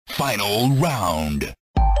Final round.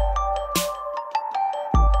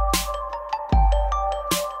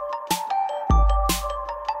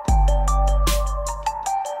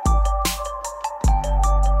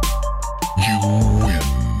 You win.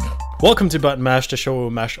 Welcome to Button Mash, the show where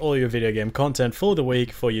we mash all your video game content for the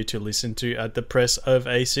week for you to listen to at the press of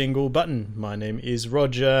a single button. My name is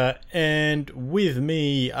Roger, and with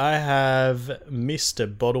me I have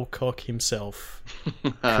Mr. Bottlecock himself,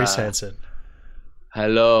 Chris Hansen.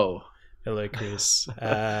 Hello. Hello, Chris.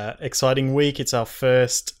 Exciting week. It's our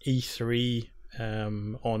first E3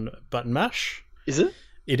 on Button Mash. Is it?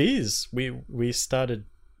 It is. We started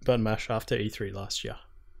Button Mash after E3 last year.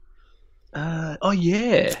 Oh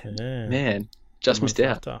yeah. Man, just missed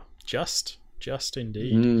out. After. Just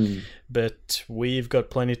indeed. But we've got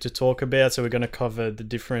plenty to talk about, so we're going to cover the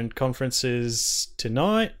different conferences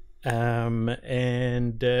tonight.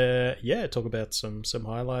 And talk about some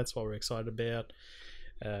highlights, what we're excited about,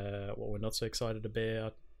 what we're not so excited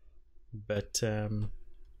about. But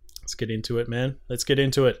let's get into it, man. Let's get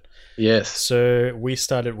into it. Yes. So we're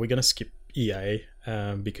going to skip EA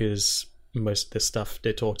because most of the stuff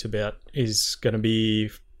they talked about is going to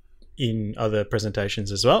be in other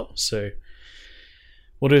presentations as well. So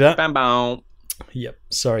we'll do that. Bam bam. Yep.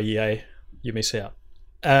 Sorry, EA. You miss out.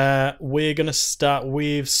 We're going to start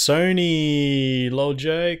with Sony. Lol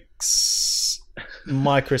jokes.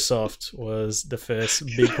 Microsoft was the first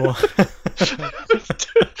big one.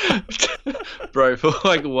 Bro, for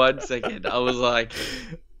like 1 second, I was like,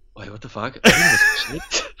 wait, what the fuck? I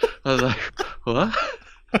was like, what?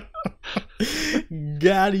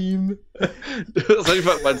 Got him. It was only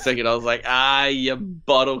for 1 second. I was like, you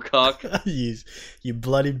bottlecock. you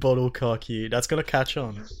bloody bottlecock, you. That's going to catch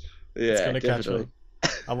on. Yeah, it's going to catch definitely. on.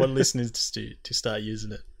 I want listeners to start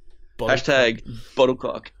using it. Hashtag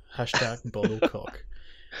bottlecock. Hashtag bottlecock.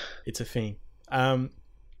 It's a thing.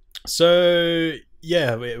 So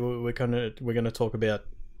yeah, we're gonna talk about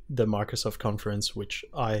the Microsoft conference, which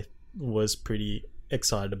I was pretty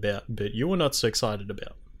excited about, but you were not so excited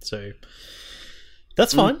about. So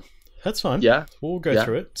that's fine. That's fine. Yeah, we'll go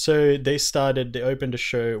through it. So they opened a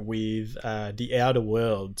show with The Outer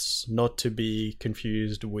Worlds, not to be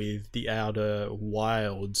confused with The Outer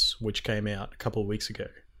Wilds, which came out a couple of weeks ago.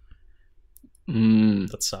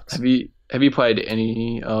 That sucks. Have you played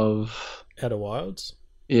any of Outer Wilds?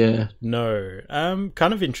 Yeah. No. I'm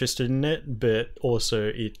kind of interested in it, but also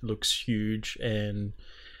it looks huge and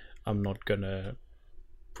I'm not gonna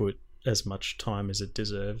put as much time as it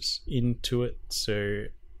deserves into it. So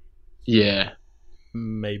yeah,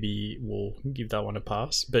 maybe we'll give that one a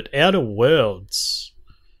pass. But Outer Worlds,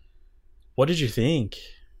 what did you think?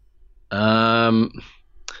 It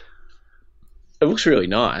looks really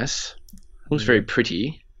nice. It looks very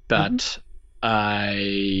pretty, but No?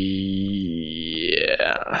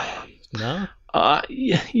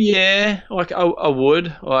 Yeah, like I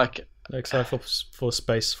would like excited for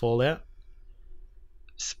Space Fallout.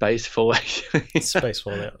 Space Fallout. Space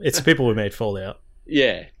Fallout. It's the people who made Fallout.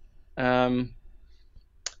 Yeah. Yeah,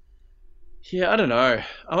 I don't know.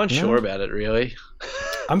 I'm unsure about it really.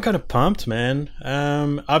 I'm kind of pumped, man.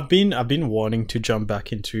 I've been wanting to jump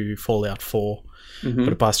back into Fallout 4 for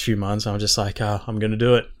the past few months. I'm just like, I'm gonna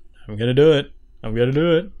do it. Haven't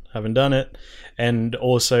done it. And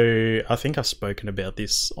also, I think I've spoken about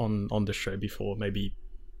this on the show before, maybe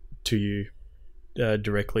to you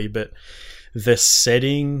directly, but the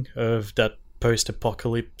setting of that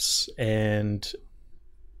post-apocalypse and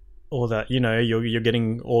all that, you're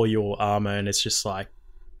getting all your armor and it's just like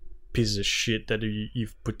pieces of shit that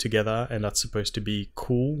you've put together, and that's supposed to be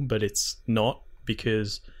cool, but it's not,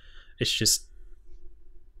 because it's just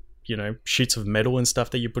sheets of metal and stuff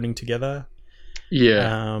that you're putting together.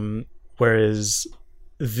 Yeah. Whereas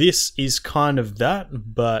this is kind of that,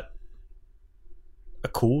 but a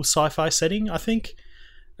cool sci-fi setting, I think.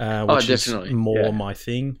 Which definitely. Is more my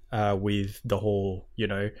thing, with the whole,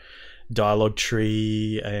 dialogue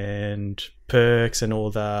tree and perks and all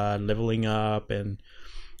that, leveling up, and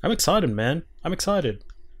I'm excited, man. I'm excited.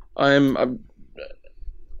 I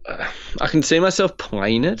can see myself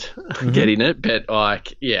playing it, getting it, but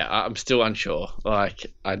I'm still unsure. Like,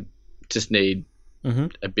 I just need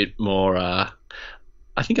a bit more. I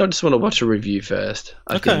think I just want to watch a review first.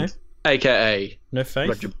 I think, aka No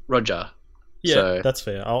faith, Roger. Yeah, so, that's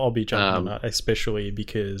fair. I'll be jumping on that, especially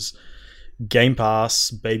because Game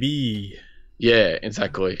Pass, baby. Yeah,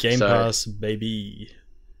 exactly. Game Pass, baby.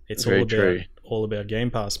 It's all about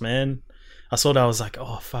Game Pass, man. I saw that, I was like,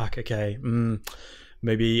 oh fuck, okay.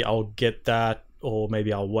 Maybe I'll get that, or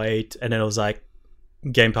maybe I'll wait. And then it was like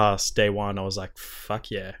Game Pass day one. I was like,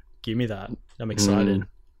 fuck yeah, give me that. I'm excited.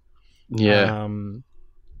 Yeah.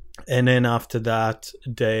 And then after that,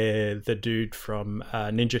 the dude from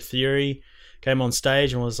Ninja Theory came on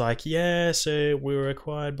stage and was like, yeah, so we were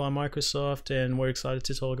acquired by Microsoft and we're excited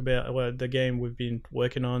to talk about the game we've been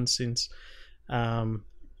working on since, we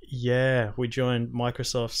joined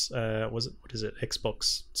Microsoft's, what is it,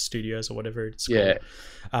 Xbox Studios or whatever it's called.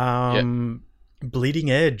 Bleeding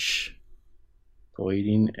Edge.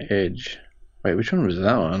 Bleeding Edge. Wait, which one was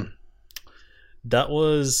that one? That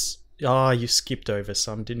was... Oh, you skipped over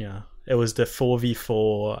some, didn't you? It was the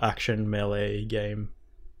 4v4 action melee game.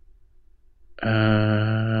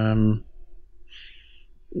 Really?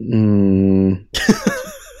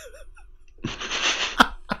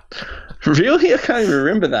 I can't even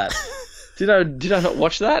remember that. Did I not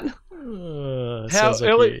watch that? How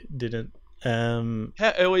early? Like you didn't. How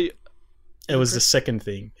early? It was the second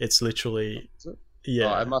thing. It's literally...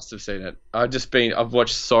 Yeah, I must have seen it. I've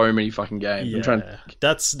watched so many fucking games. Yeah, I'm trying to...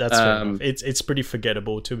 that's fair enough. It's pretty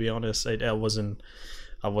forgettable, to be honest. I wasn't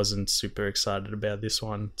super excited about this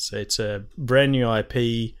one. So it's a brand new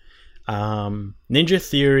IP. Ninja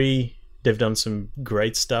Theory, they've done some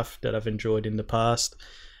great stuff that I've enjoyed in the past.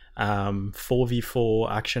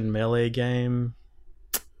 4v4 action melee game.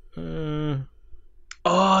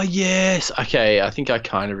 Oh yes, okay. I think I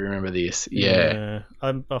kind of remember this. Yeah,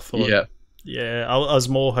 I thought. Yeah. Yeah, I was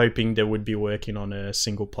more hoping they would be working on a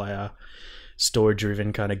single-player,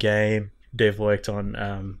 story-driven kind of game. They've worked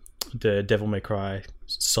on the Devil May Cry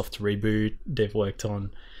soft reboot. They've worked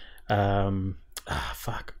on,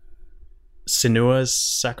 Senua's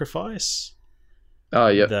Sacrifice. Oh,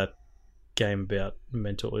 yeah. That game about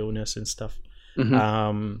mental illness and stuff.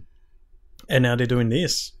 Mm-hmm. And now they're doing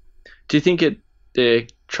this. Do you think they're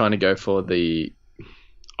trying to go for the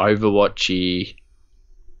Overwatchy...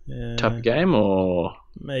 type of game, or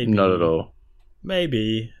maybe not at all?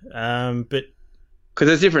 Maybe, but because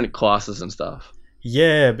there's different classes and stuff.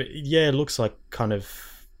 Yeah, but it looks like kind of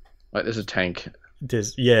like there's a tank.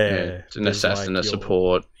 There's it's an assassin, like a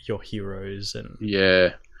support, your heroes, and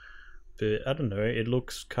But I don't know. It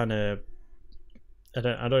looks kind of.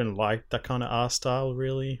 I don't like that kind of art style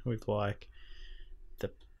really. With like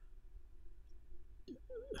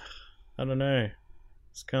I don't know.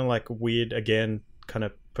 It's kind of like weird again. Kind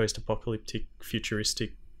of post-apocalyptic,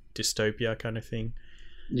 futuristic dystopia kind of thing.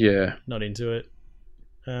 Yeah, not into it.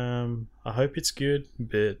 I hope it's good,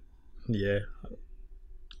 but yeah,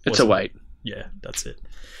 it's a wait. Yeah, that's it.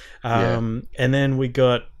 And then we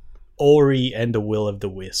got Ori and the Will of the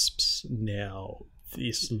Wisps. Now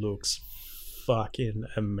this looks fucking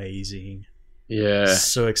amazing. Yeah,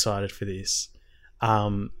 so excited for this.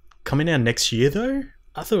 Coming out next year though.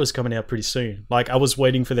 I thought it was coming out pretty soon. Like I was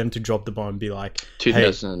waiting for them to drop the bomb and be like,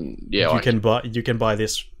 2000. Hey, you can buy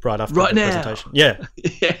this right after the presentation. Yeah.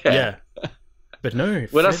 Yeah. But no.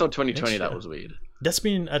 When I saw 2020, that was weird. That's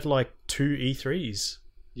been at like 2 E3s.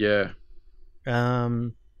 Yeah.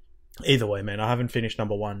 Either way, man, I haven't finished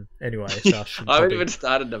number 1 anyway. So I haven't even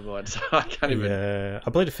started number 1, so I can't even. Yeah, I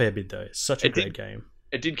played a fair bit though. It's such a great game.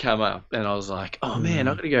 It did come up, and I was like, oh man,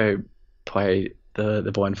 I'm gonna go play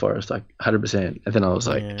the Blind Forest, like 100%. And then I was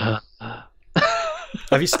like,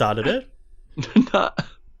 Have you started it? No.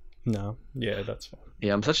 No. Yeah, that's fine.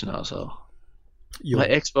 Yeah, I'm such an asshole. My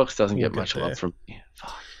Xbox doesn't get much love from me.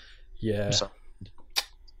 Fuck. Yeah.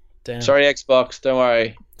 Damn. Sorry, Xbox. Don't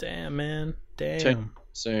worry. Damn, man. Damn.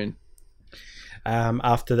 Soon.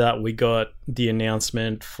 After that, we got the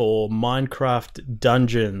announcement for Minecraft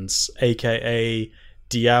Dungeons, aka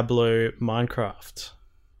Diablo Minecraft.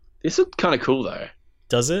 This looks kind of cool, though.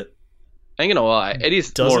 Does it? I ain't gonna lie. It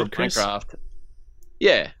is more of Minecraft.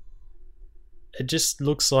 Yeah. It just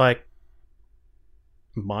looks like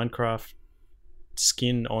Minecraft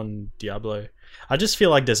skin on Diablo. I just feel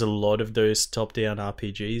like there's a lot of those top-down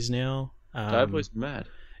RPGs now. Diablo's mad.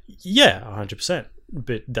 Yeah, 100%.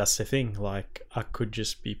 But that's the thing. Like, I could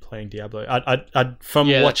just be playing Diablo.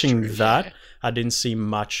 From watching that, I didn't see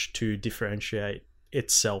much to differentiate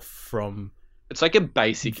itself from. It's like a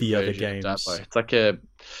basic the other games. Of Diablo. It's like a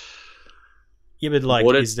but like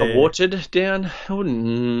a watered down.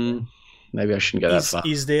 Maybe I shouldn't go that far.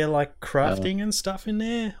 Is there like crafting and stuff in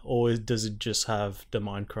there, or does it just have the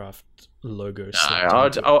Minecraft logo? No,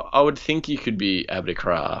 I would think you could be able to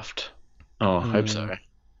craft. Oh, I hope so.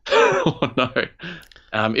 Oh, no.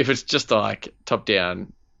 If it's just like top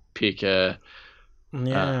down, pick a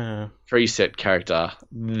preset character,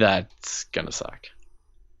 that's gonna suck.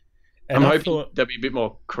 And I'm hoping there'll be a bit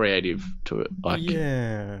more creative to it. Like, you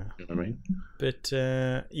know what I mean? But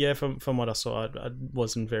from what I saw, I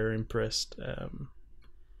wasn't very impressed.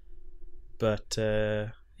 But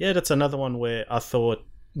that's another one where I thought,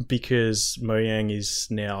 because Mojang is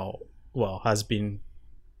now, has been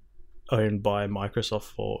owned by Microsoft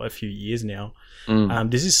for a few years now.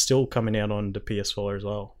 Mm. This is still coming out on the PS4 as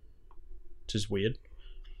well, which is weird.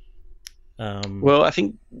 Well, I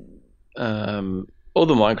think all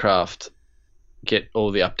the Minecraft get all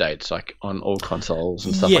the updates like on all consoles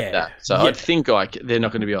and stuff like that. So I think like they're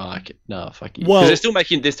not going to be like, no, fuck you, because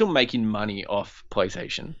they're still making money off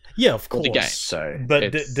PlayStation. Yeah, of course. The game. So,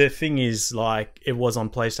 but the thing is, like, it was on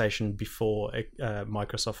PlayStation before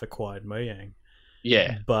Microsoft acquired Mojang.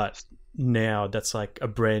 Yeah, but now that's like a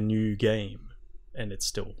brand new game, and it's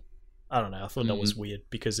still, I don't know. I thought that was weird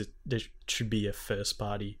because there should be a first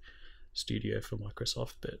party studio for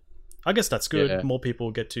Microsoft, but I guess that's good. Yeah. More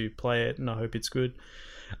people get to play it, and I hope it's good.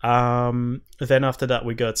 Then after that,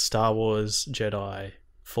 we got Star Wars Jedi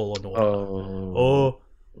Fallen Order. Oh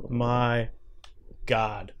my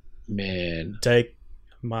god, man! Take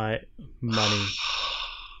my money.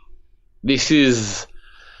 This is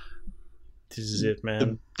it,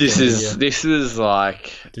 man. This is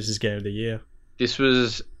game of the year. This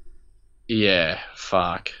was, yeah.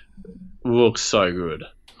 Fuck, looks so good.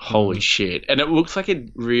 Holy shit. And it looks like it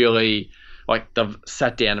really, like, they've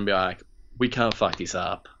sat down and be like, we can't fuck this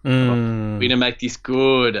up. We're going to make this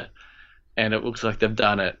good. And it looks like they've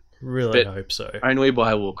done it. Really, I hope so. Only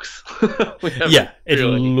by looks. It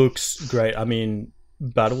looks great. I mean,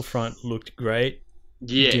 Battlefront looked great.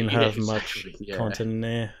 Yeah. Didn't have much content in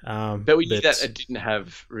there. But we knew that it didn't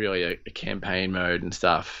have really a campaign mode and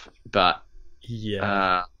stuff. But,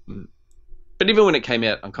 yeah. But even when it came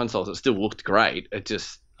out on consoles, it still looked great. It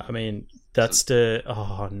just... I mean, that's the...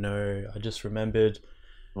 Oh, no. I just remembered...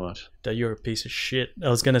 What? That you're a piece of shit. I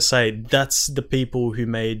was going to say, that's the people who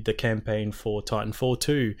made the campaign for Titanfall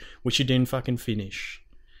 2, which you didn't fucking finish.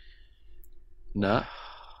 No.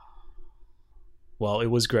 Well, it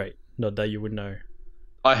was great. Not that you would know.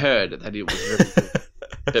 I heard that it was really good.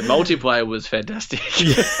 The multiplayer was fantastic.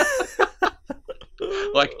 Yeah.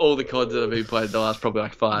 Like all the CODs that have been played the last probably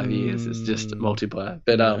like 5 years, it's just multiplayer.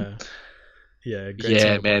 But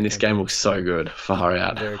great man, this game looks so good. Far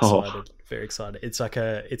out. Very excited. Very excited. It's like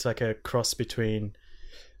a cross between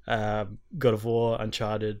God of War,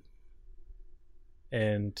 Uncharted,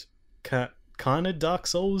 and kind of Dark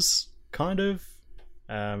Souls. Kind of.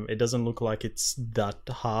 It doesn't look like it's that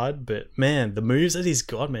hard, but man, the moves that he's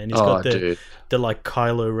got, man, he's got the like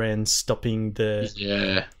Kylo Ren stopping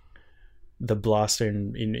the blaster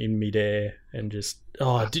in midair, and just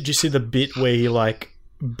did you see the bit where he like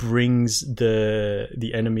brings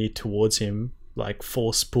the enemy towards him, like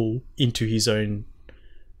force pull into his own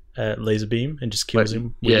laser beam, and just kills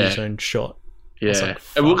him with his own shot? Yeah, like,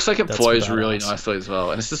 it looks like it flows badass. really nicely as well,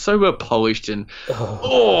 and it's just so well polished, and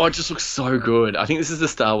it just looks so good. I think this is the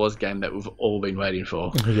Star Wars game that we've all been waiting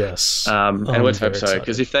for. Yes, and let's hope so,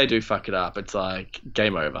 because if they do fuck it up, it's like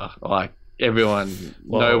game over. Like everyone,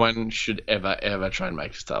 no one should ever try and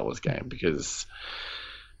make a Star Wars game, because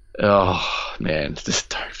oh man, just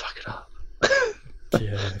don't fuck it up.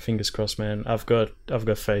 Yeah, fingers crossed, man. I've got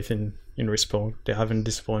faith in Respawn. They haven't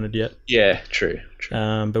disappointed yet. Yeah, true.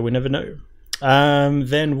 But we never know.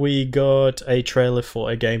 Then we got a trailer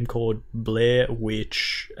for a game called Blair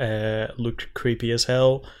Witch. Looked creepy as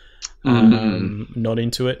hell. Not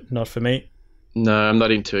into it. Not for me. No, I'm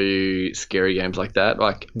not into scary games like that.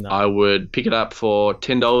 Like, I would pick it up for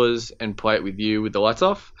 $10 and play it with you with the lights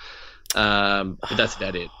off. But that's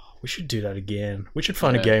about it. We should do that again. We should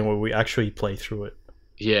find a game where we actually play through it.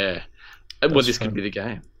 Yeah. Well, this could be the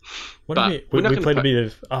game. What do we played a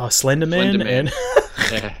bit of Slender Man. And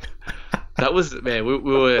yeah. That was, man, we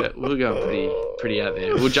were going pretty out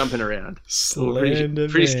there. We were jumping around.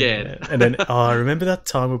 Pretty scared. And then I remember that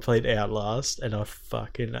time we played Outlast, and I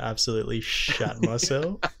fucking absolutely shat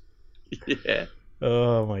myself. Yeah.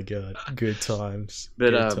 Oh my god, good times.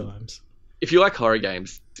 But, good times. If you like horror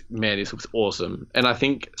games, man, this looks awesome. And I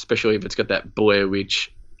think especially if it's got that Blair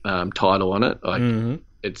Witch title on it, like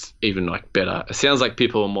it's even like better. It sounds like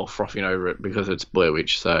people are more frothing over it because it's Blair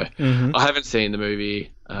Witch. So I haven't seen the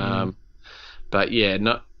movie. But yeah,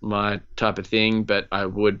 not my type of thing, but I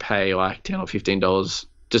would pay like $10 or $15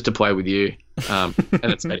 just to play with you. And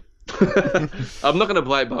it's better. I'm not going to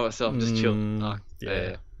play it by myself, just chill.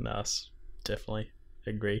 Nice. Definitely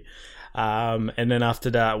agree. And then after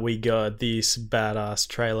that, we got this badass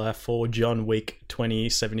trailer for John Wick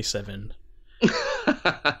 2077.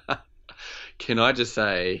 Can I just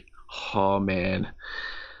say, oh man,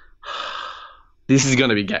 this is going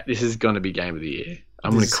to be game of the year. This is going to be game of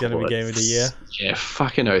the year? Yeah,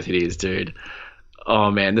 fucking oath it is, dude. Oh,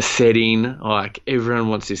 man, the setting, like, everyone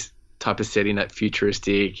wants this type of setting, that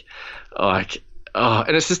futuristic, like,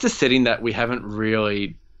 and it's just a setting that we haven't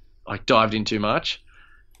really, like, dived into much.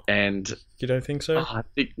 And You don't think so? I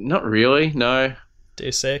think not really. No.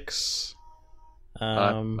 Deus Ex.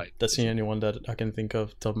 That's the only one that I can think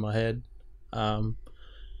of top of my head. I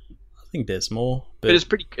think there's more, But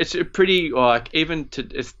it's a pretty like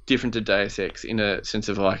it's different to Deus Ex in a sense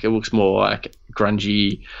of like it looks more like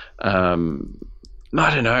grungy. I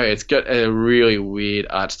don't know. It's got a really weird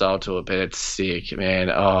art style to it, but it's sick, man.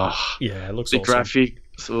 Oh, yeah, it looks the awesome.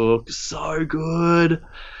 graphics look so good.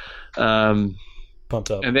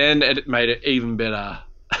 Pumped up. And then it made it even better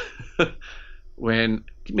when.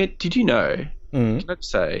 Did you know? Can I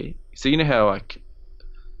say? So you know how like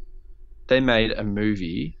they made a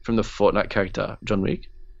movie from the Fortnite character John Wick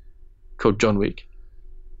called John Wick.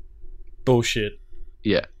 Bullshit.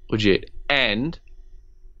 Yeah, legit. And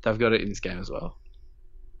they've got it in this game as well.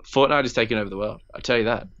 Fortnite is taking over the world. I tell you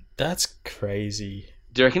that. That's crazy.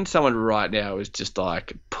 Do you reckon someone right now is just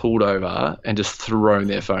like pulled over and just thrown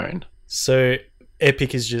their phone? So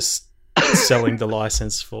Epic is just selling the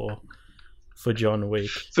license for John Wick.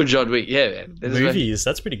 For John Wick, yeah, man. Movies,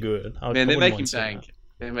 that's pretty good. Man, they're making bank.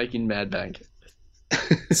 They're making mad bank.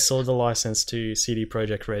 Sold the license to CD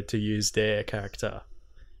Projekt Red to use their character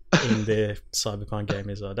in their Cyberpunk game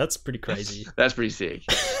as well. That's pretty crazy. That's pretty sick.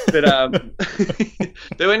 But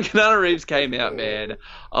then when Keanu Reeves came out, man,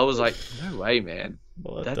 I was like, no way, man.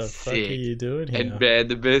 What That's the fuck sick. are you doing here? And man,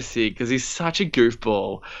 the best thing, because he's such a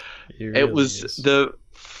goofball. He really It was is. man,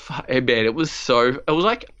 it was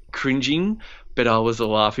like cringing, but I was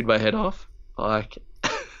laughing my head off. Like,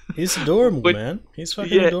 He's adorable, But- man. He's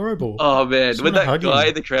fucking yeah. adorable. oh man, Just when wanna that hug guy him.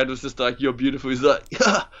 in the crowd was just like, "You're beautiful," he's like,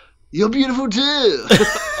 "You're beautiful too."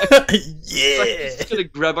 Yeah. He's just gonna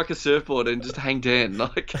grab like a surfboard and just hang down.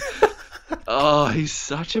 Like, oh, he's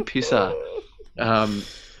such a pisser.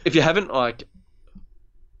 If you haven't like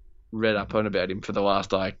read up on about him for the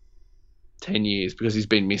last like 10 years because he's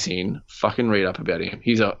been missing, fucking read up about him.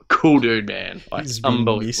 He's a cool dude, man. Like, He's been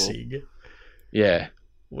unbelievable. missing. Yeah,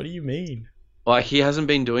 What do you mean? like he hasn't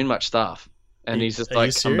been doing much stuff, and he's just Are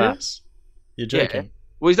like you come back. serious? You're joking.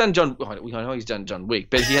 Well, he's done John. I know he's done John Wick,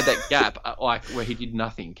 but he had that gap like where he did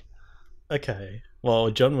nothing. Okay.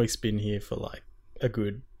 Well, John Wick's been here for like a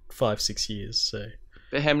good 5-6 years, so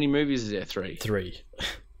But how many movies is there? 3. 3.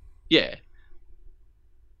 Yeah.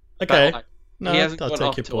 Okay. But, like, No, he hasn't I'll gone take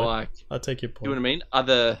off your to point. like. I'll take your Do you know point. what I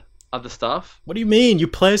mean? Other stuff. What do you mean? You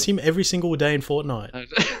play as him every single day in Fortnite. And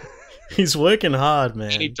He's working hard, he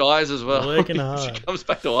man. dies as well. Working He hard. comes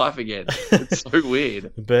back to life again. It's so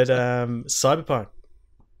weird. But Cyberpunk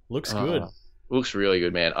looks good. Looks really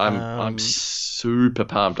good, man. I'm Um, super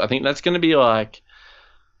pumped. I think that's going to be like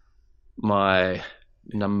my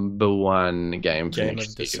number one game for Game next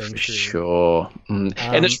of the year for century. sure.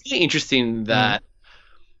 And it's really interesting that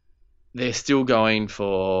they're still going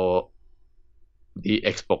for the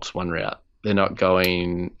Xbox One route. They're not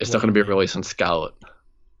going. It's not What going do to be you released on Scarlet.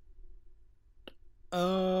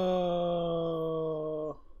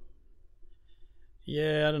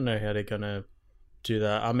 Yeah, I don't know how they're gonna do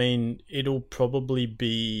that. I mean, it'll probably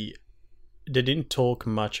be. They didn't talk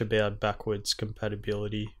much about backwards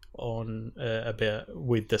compatibility on about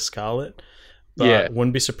with the Scarlet, but Yeah.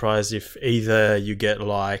 wouldn't be surprised if either you get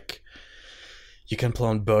like. You can play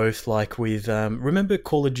on both, like with remember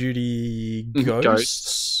Call of Duty Mhm, Ghosts,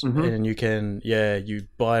 Ghosts. Mhm. and you can you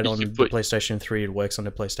buy it You on can the put- PlayStation 3. It works on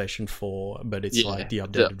the PlayStation 4, but it's Yeah, like the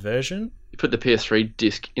updated version. You put the PS3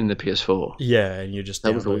 disc in the PS4. Yeah, and you just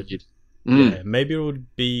That was download. wicked. Yeah, maybe it would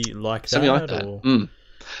be like Something that, like that. or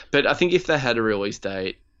But I think if they had a release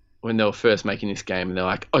date when they were first making this game and they're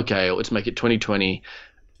like, okay, let's make it 2020,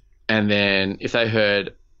 and then if they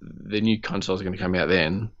heard the new consoles are going to come out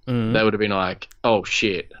then, Mm. they would have been like, oh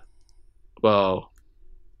shit, well,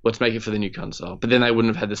 let's make it for the new console. But then they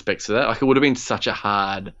wouldn't have had the specs for that. Like it would have been such a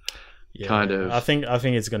hard. yeah, kind of- I think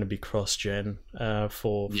it's going to be cross-gen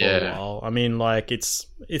for Yeah. a while. I mean, like it's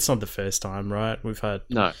not the first time, right? We've had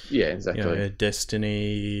No, yeah, exactly.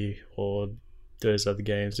 Destiny or those other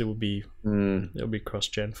games. It'll be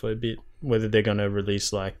cross-gen for a bit. Whether they're going to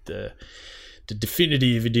release like the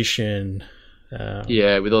definitive edition.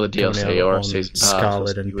 Yeah, with all the coming DLC out or a on season pass or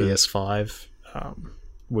Scarlet and something with it. PS5,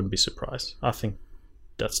 wouldn't be surprised. I think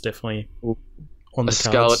that's definitely Well, on the A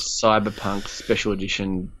Scarlet cards. Cyberpunk Special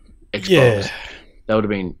Edition Xbox. Yeah, That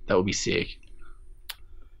would be sick.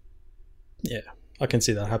 yeah, I can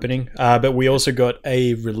see that happening. But we also got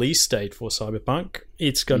a release date for Cyberpunk.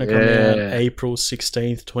 It's going to come out Yeah. April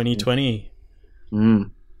 16th, 2020.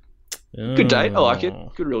 Good date. I like it.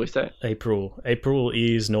 Oh. Good release date. April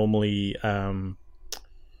is normally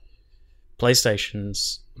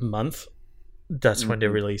PlayStation's month. That's when they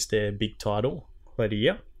release their big title for the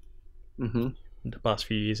year. Mm-hmm. The past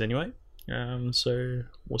few years, anyway. So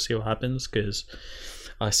we'll see what happens, because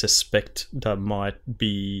I suspect that might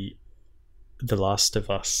be The Last of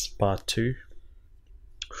Us Part 2.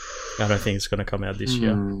 I don't think it's going to come out this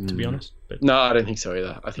year, to be honest. But No, I don't think so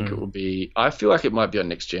either. I think it will be. I feel like it might be on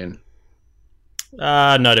next gen.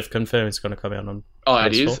 no, they've confirmed it's going to come out on. Oh,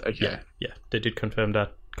 it PS4. is? Okay. Yeah, they did confirm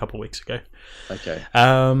that a couple of weeks ago. Okay.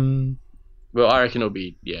 Well, I reckon it'll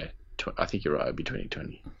be. Yeah. I think you're right. It'll be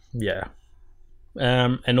 2020. Yeah.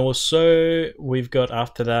 And also we've got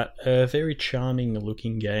after that a very charming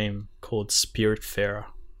looking game called Spiritfarer,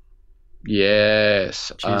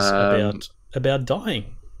 Yes. which is about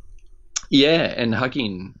dying. Yeah, and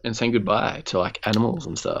hugging and saying goodbye to like animals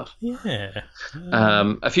and stuff. Yeah.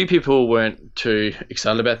 A few people weren't too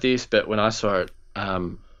excited about this, but when I saw it,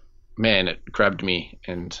 man, it grabbed me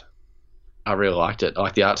and I really liked it. I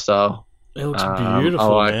like the art style. It looks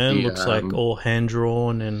beautiful, like man. the, Looks like all hand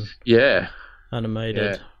drawn and Yeah.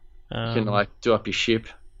 animated. You can like do up your ship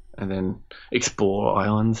and then explore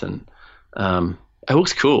islands, and it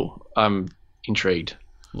looks cool. I'm intrigued.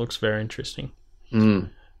 Looks very interesting. Mm.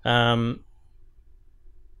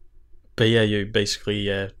 But yeah, you've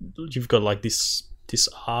got like this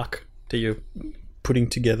arc that you're putting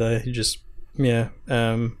together. You just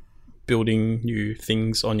building new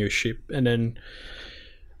things on your ship, and then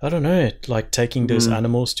I don't know, like taking those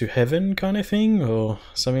animals to heaven kind of thing, or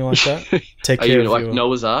something like that. Take Are care you of like your...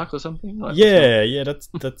 Noah's Ark or something? Like Yeah, that's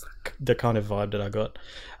the kind of vibe that I got.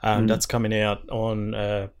 That's coming out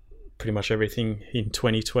on pretty much everything in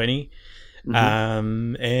 2020.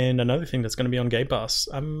 And another thing that's going to be on Game Pass.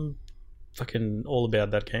 I'm fucking all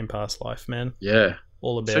about that Game Pass life, man. Yeah.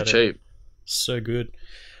 All about So it. cheap. So good.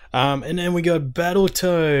 And then we got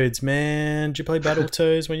Battletoads, man. Did you play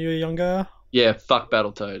Battletoads when you were younger? Yeah, fuck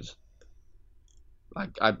Battletoads. Like,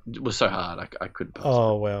 it was so hard. I couldn't pass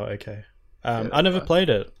Oh, wow, okay. I never played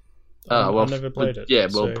it. I never played it. Yeah,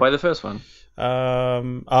 well, so- play the first one.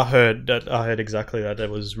 I heard exactly that. It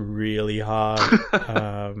was really hard.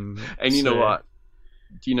 And you know what?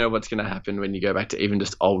 Do you know what's going to happen when you go back to even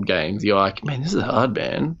just old games? You're like, man, this is hard,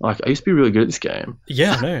 man. Like, I used to be really good at this game.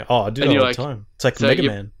 Yeah, I know. Oh, I do that And all you're the like- time. It's like so Mega you-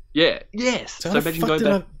 Man. Yeah, yes. So So how the imagine fuck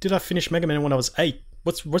going back. did I finish Mega Man when I was 8?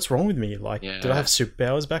 What's wrong with me? Like, did I have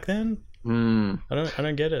superpowers back then? I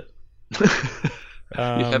don't get it. You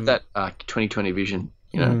have that 2020 vision,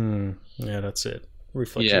 you know? Yeah, that's it.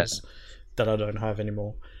 Reflexes that I don't have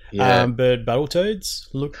anymore. Yeah. But Battletoads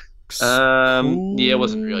looks Yeah, I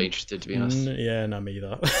wasn't really interested, to be honest. Yeah, no, me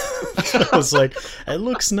either. I was like, it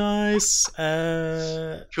looks nice.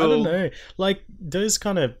 I don't know. Like, those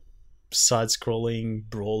kind of side-scrolling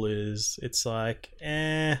brawlers, it's like,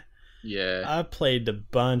 Yeah. I played a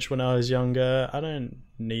bunch when I was younger. I don't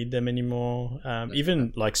need them anymore.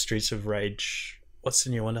 Even like Streets of Rage. What's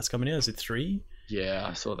the new one that's coming out? Is it 3? Yeah,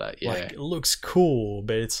 I saw that. Yeah. Like, it looks cool,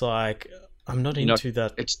 but it's like, I'm not into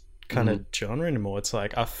that It's kind of genre anymore. It's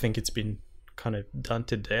like, I think it's been kind of done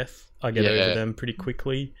to death. I get over them pretty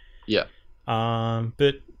quickly. Yeah.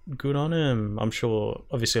 But good on him. I'm sure,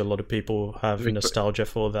 obviously, a lot of people have nostalgia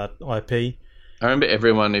for that IP. I remember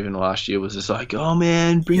everyone, even last year, was just like, "Oh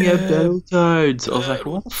man, bring out Battletoads." I was like,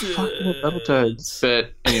 "What the fuck are Battletoads?"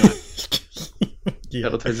 But anyway,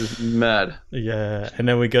 Battletoads is mad. Yeah, and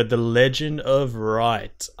then we got The Legend of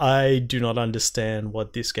Wright. I do not understand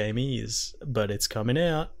what this game is, but it's coming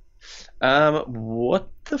out. What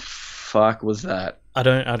the fuck was that? I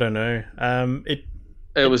don't know.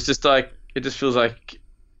 It was just like, it just feels like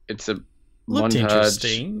it's a looked montage.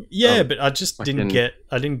 interesting. Yeah, but I just didn't get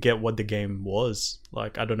what the game was.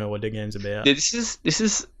 Like, I don't know what the game's about. Yeah, this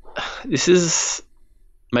is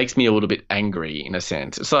makes me a little bit angry in a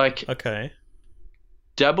sense. It's like, Okay.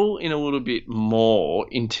 dabble in a little bit more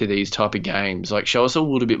into these type of games. Like, show us a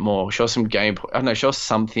little bit more. Show us some gameplay. I don't know. Show us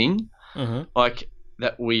something like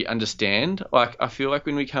that we understand. Like, I feel like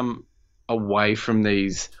when we come away from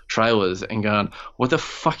these trailers and going, what the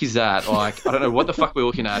fuck is that? Like, I don't know what the fuck we're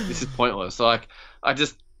looking at. This is pointless. Like, I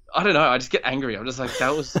don't know. I just get angry. I'm just like,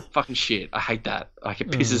 that was fucking shit. I hate that. Like, it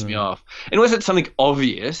pisses me off. Unless it's something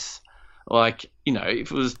obvious, like, you know,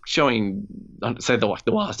 if it was showing, say, the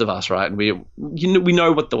Last of Us, right? And we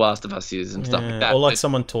know what The Last of Us is and stuff like that. Or like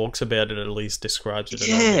someone talks about it, at least describes it.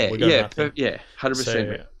 Yeah, 100%.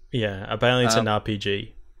 So, yeah, apparently it's an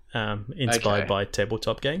RPG inspired by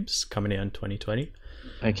tabletop games coming out in 2020.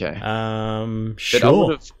 Okay.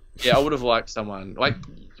 Sure. But I would have liked someone, like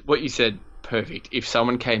what you said, perfect. If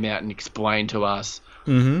someone came out and explained to us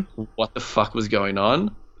what the fuck was going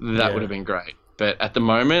on, that would have been great. But at the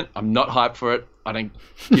moment, I'm not hyped for it. I don't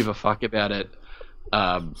give a fuck about it.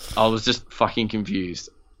 I was just fucking confused.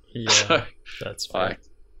 Yeah, So, that's fair.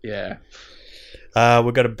 yeah.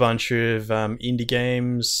 We've got a bunch of indie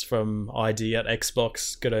games from ID at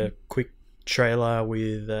Xbox. Got a quick trailer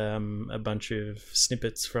with a bunch of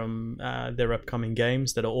snippets from their upcoming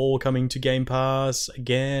games that are all coming to Game Pass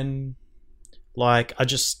again. Like,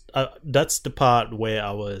 that's the part where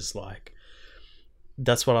I was like,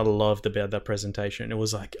 that's what I loved about that presentation. It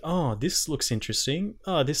was like, oh, this looks interesting.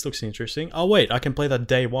 Oh, this looks interesting. Oh, wait, I can play that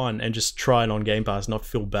day one and just try it on Game Pass, not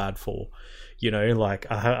feel bad for, like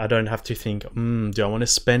I don't have to think, do I want to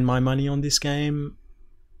spend my money on this game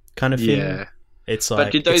kind of thing. Yeah. It's like,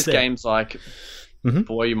 but did those games like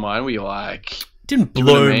blow your mind? Were you like, didn't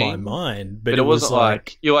blow my mind, but it was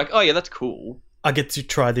like, you're like, oh yeah, that's cool. I get to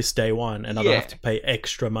try this day one and I don't have to pay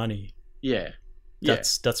extra money. Yeah.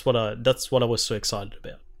 That's what I was so excited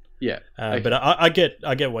about. Yeah. But I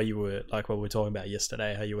get what you were like, what we were talking about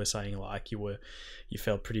yesterday, how you were saying like you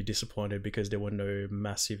felt pretty disappointed because there were no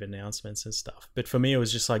massive announcements and stuff. But for me, it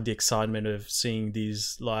was just like the excitement of seeing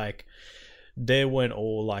these, like, they weren't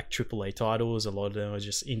all like AAA titles. A lot of them are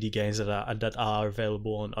just indie games that are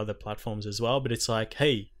available on other platforms as well. But it's like,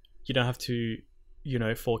 hey, you don't have to,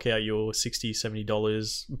 fork out your $60,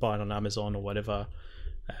 $70, buy it on Amazon or whatever.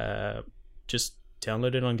 Just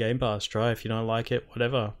download it on Game Pass. Try if you don't like it,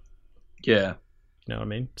 whatever. Yeah. You know what I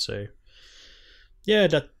mean? So, yeah,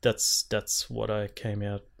 that's what I came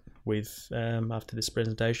out with after this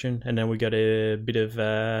presentation. And then we got a bit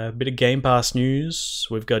of Game Pass news.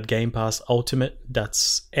 We've got Game Pass Ultimate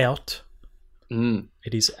that's out.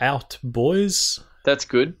 It is out, boys. That's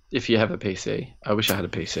good if you have a PC. I wish I had a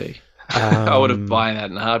PC. I would have bought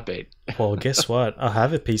that in a heartbeat. Well, guess what? I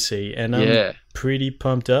have a PC and I'm pretty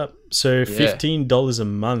pumped up. So $15 a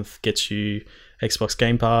month gets you Xbox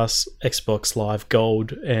Game Pass, Xbox Live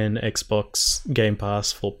Gold, and Xbox Game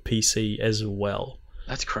Pass for PC as well.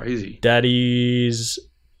 That's crazy. That is...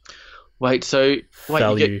 Wait, you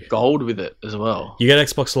get gold with it as well? You get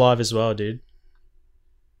Xbox Live as well, dude.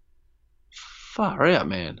 Far out,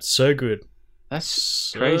 man. So good. That's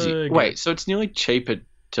so crazy. Good. Wait, so it's nearly cheaper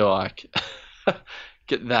to like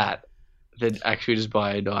get that than actually just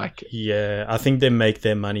buy like... Yeah, I think they make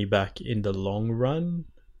their money back in the long run.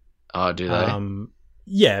 Oh, do they?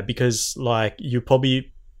 Yeah, because like you would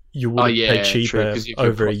pay cheaper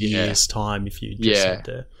over a year's time if you just had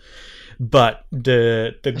to. But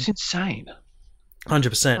that's insane.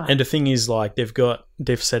 100%. And the thing is, like,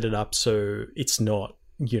 they've set it up so it's not,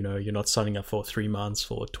 you're not signing up for 3 months,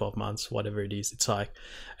 for 12 months, whatever it is. It's like,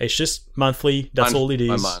 it's just monthly. That's all it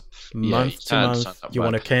is. Month to month. You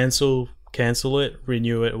want to cancel it,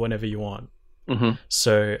 renew it whenever you want.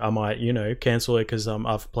 So I might, cancel it because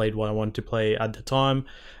I've played what I wanted to play at the time.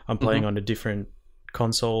 I'm playing on a different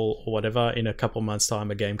console or whatever. In a couple months'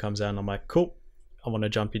 time, a game comes out and I'm like, cool, I want to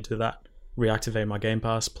jump into that. Reactivate my Game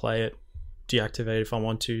Pass, play it, deactivate if I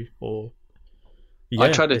want to. Or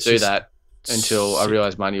I tried to do that until I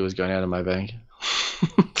realized money was going out of my bank.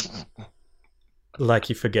 Like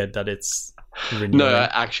you forget that it's renewing. No, I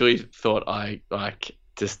actually thought I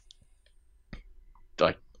just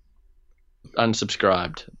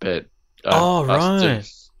unsubscribed, but right,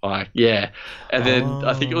 and then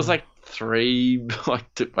I think it was like 3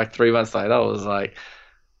 months later I was like,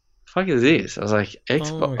 fuck is this? I was like,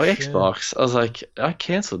 Xbox. I was like, I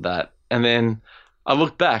cancelled that, and then I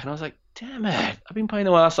looked back and I was like, damn it, I've been playing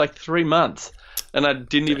the last like 3 months and I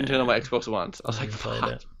didn't even turn on my Xbox once. I was like,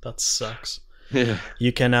 fuck, that sucks. Yeah.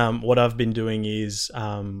 You can what I've been doing is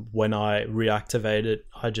when I reactivate it,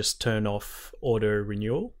 I just turn off auto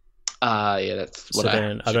renewal. Yeah, that's what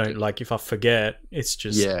I don't like, if I forget, it's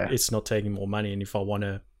just it's not taking more money, and if I want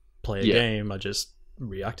to play a game, I just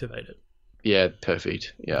reactivate it. Yeah,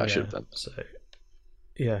 perfect. I should have done that. So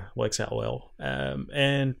yeah, works out well.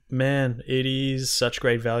 And man, it is such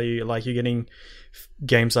great value. Like, you're getting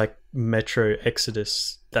games like Metro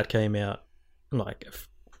Exodus that came out like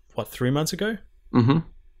 3 months ago.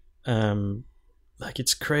 Like,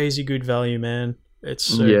 it's crazy good value, man. It's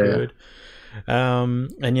so good.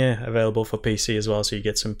 And available for PC as well, so you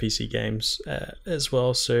get some PC games as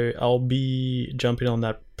well. So I'll be jumping on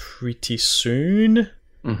that pretty soon.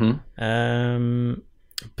 But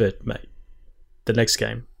mate, the next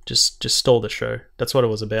game just stole the show. That's what it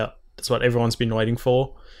was about. That's what everyone's been waiting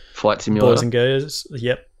for. Flight Simulator, boys and girls.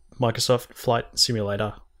 Yep, Microsoft Flight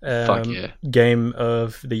Simulator. Fuck yeah. Game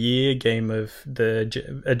of the year, game of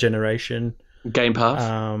a generation. Game Pass.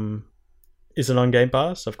 Is it on Game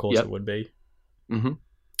Pass? Of course it would be. Mm-hmm.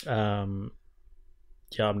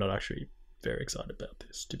 Yeah, I'm not actually very excited about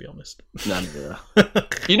this, to be honest. No.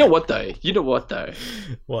 You know what though?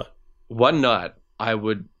 What? One night I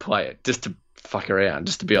would play it just to fuck around,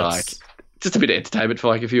 just to be like, just a bit of entertainment for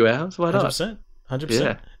like a few hours. Why not? 100%.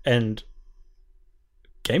 Yeah. And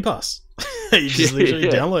Game Pass. You just literally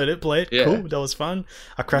download it, play it. Yeah. Cool, that was fun.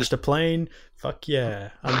 I crashed a plane. Fuck yeah,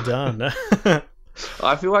 I'm done.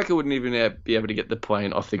 I feel like I wouldn't even be able to get the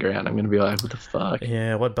plane off the ground. I'm going to be like, what the fuck?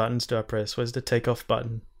 Yeah, what buttons do I press? Where's the takeoff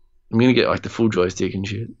button? I'm going to get like the full joystick and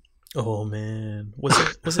shit. Oh man, was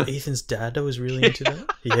it Ethan's dad that was really into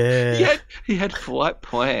that? Yeah, He had flight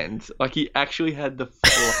plans. Like he actually had the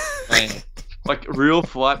flight plan. Like real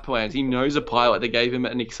flight plans. He knows a pilot. They gave him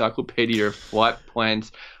an encyclopedia of flight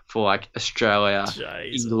plans for like Australia,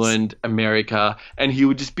 Jesus. England, America, and he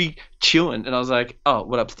would just be chilling. And I was like, "Oh,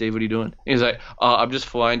 what up, Steve? What are you doing?" He was like, "Oh, I'm just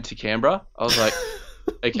flying to Canberra." I was like,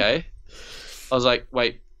 "Okay." I was like,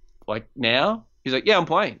 "Wait, like now?" He's like, "Yeah, I'm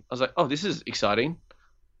playing." I was like, "Oh, this is exciting."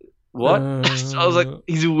 What? So I was like,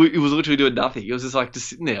 he was literally doing nothing. He was just like just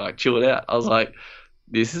sitting there, like chilling out. I was like,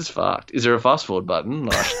 "This is fucked. Is there a fast forward button?"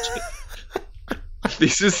 Like,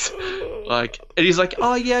 this is like, and he's like,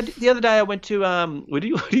 "Oh yeah, the other day I went to what do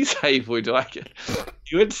you say if we do like,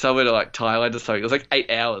 you went somewhere to like Thailand or something? It was like 8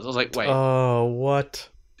 hours." I was like, "Wait, Oh, what?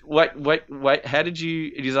 wait, how did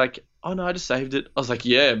you?" And he's like, "Oh no, I just saved it." I was like,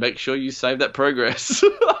 "Yeah, make sure you save that progress." I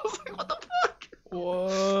was like, "What the fuck?"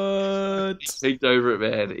 What? He peeked over it,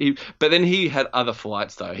 man. But then he had other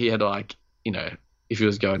flights though. He had like, you know, if he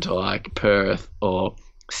was going to like Perth or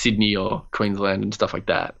Sydney or Queensland and stuff like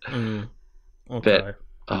that. Mm. Okay. But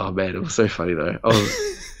oh man, it was so funny though.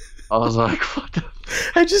 I was like, what the?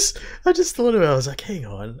 I just thought of it. I was like, hang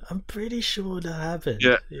on, I'm pretty sure that happened.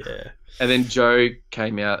 Yeah. Yeah. And then Joe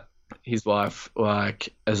came out, his wife,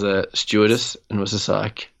 like as a stewardess, and was just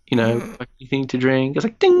like, you know, like anything to drink. I was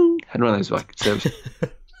like, ding, had one of those like services.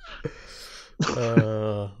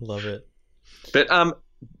 Love it. But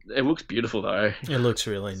it looks beautiful though. It looks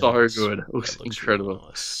really So nice. good. It looks incredible. Really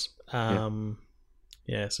nice.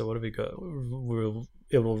 Yeah. So what have we got?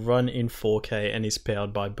 It will run in 4K and is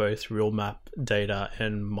powered by both real map data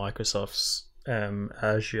and Microsoft's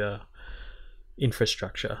Azure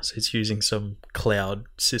infrastructure. So it's using some cloud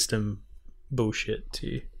system bullshit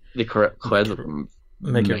to The correct clouds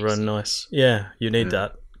make it run nice. Yeah, you need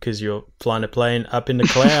that because you're flying a plane up in the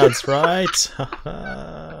clouds, right?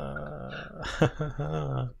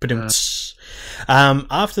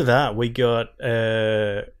 After that, we got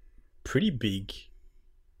a pretty big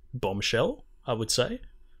bombshell, I would say.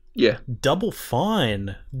 Yeah. Double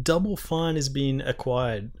Fine has been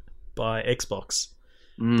acquired by Xbox.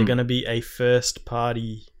 They're going to be a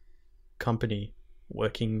first-party company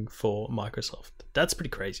working for Microsoft. That's pretty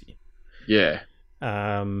crazy. Yeah.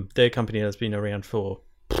 Their company has been around for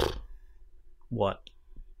what,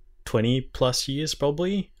 20 plus years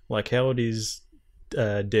probably. Like how old is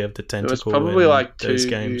Day of the Tentacle? It was probably like those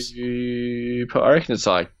games. I reckon it's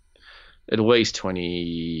like at least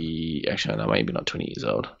 20. Actually, no, maybe not 20 years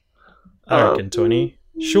old. I reckon 20.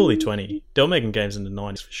 Surely 20. They were making games in the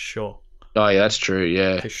 90s for sure. Oh yeah, that's true.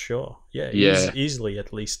 Yeah. For sure. Yeah. Yeah. Easily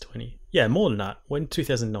at least 20. Yeah, more than that. When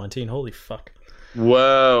 2019. Holy fuck.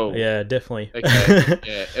 Whoa. Yeah, definitely. Okay.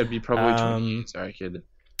 Yeah, it'd be probably 20 years, I reckon.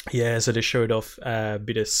 Yeah, so they showed off a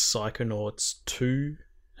bit of Psychonauts 2.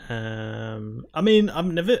 I mean, I've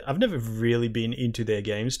never really been into their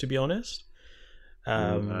games, to be honest.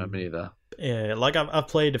 No, me neither. Yeah, like I've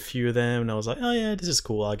played a few of them, and I was like, oh yeah, this is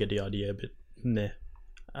cool. I get the idea, but nah,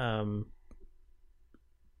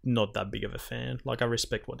 not that big of a fan. Like I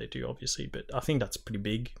respect what they do, obviously, but I think that's pretty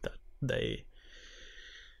big that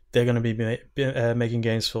they're going to be making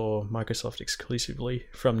games for Microsoft exclusively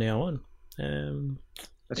from now on.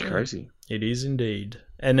 That's crazy. It is indeed.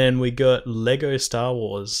 And then we got Lego Star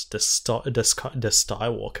Wars, the Skywalker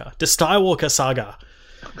Saga,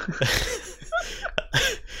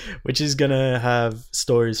 which is gonna have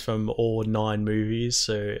stories from all 9 movies,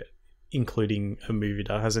 so including a movie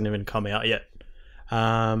that hasn't even come out yet.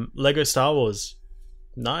 Lego Star Wars,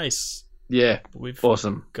 nice. Yeah, We've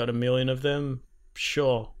awesome. got 1 million of them.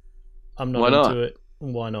 Sure, I'm not Why not? into it.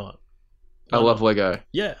 Why not? I love Lego.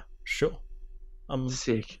 Yeah, sure.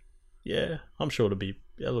 Sick. Yeah, I'm sure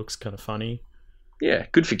it looks kind of funny. Yeah,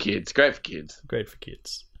 good for kids. Great for kids. Great for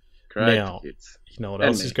kids. Great Now, for kids. You know what And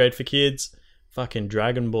else me. is great for kids? Fucking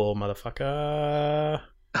Dragon Ball, motherfucker.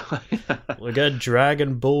 We got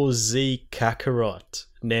Dragon Ball Z Kakarot.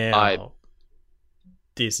 Now,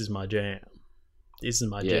 this is my jam. This is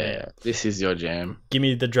my Yeah, jam. this is your jam. Give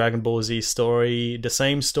me the Dragon Ball Z story, the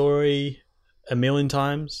same story 1 million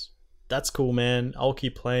times. That's cool, man. I'll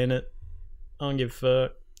keep playing it. I don't give a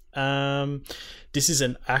fuck. This is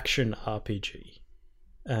an action RPG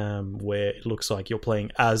where it looks like you're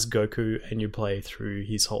playing as Goku and you play through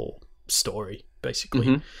his whole story,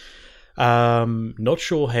 basically. Mm-hmm. Not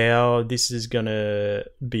sure how this is gonna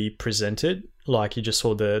be presented. Like you just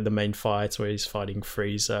saw the main fights where he's fighting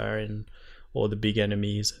Frieza and all the big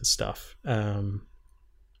enemies and stuff,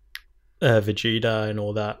 Vegeta and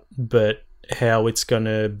all that. But how it's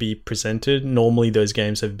gonna be presented, normally those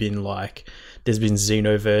games have been like, there's been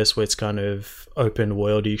Xenoverse where it's kind of open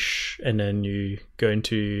worldish, and then you go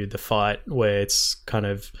into the fight where it's kind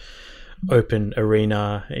of open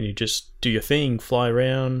arena and you just do your thing, fly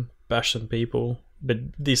around, bash some people. But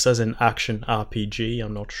this as an action RPG,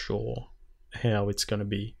 I'm not sure how it's going to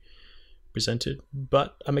be presented,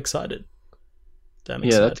 but I'm excited.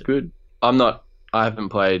 Yeah, that's good. I haven't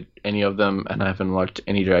played any of them, and I haven't watched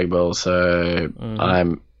any Dragon Ball, so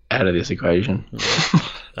I'm out of this equation. Yeah,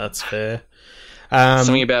 that's fair.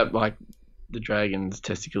 Something about like the dragon's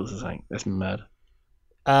testicles or something. That's mad.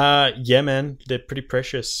 Yeah, man, they're pretty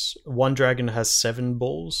precious. One dragon has 7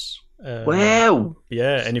 balls. Wow.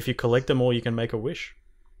 Yeah, and if you collect them all, you can make a wish.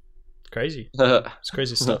 It's crazy. It's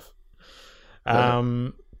crazy stuff.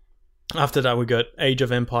 After that, we got Age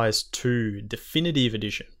of Empires 2 Definitive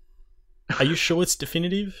Edition. Are you sure it's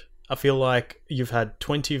definitive? I feel like you've had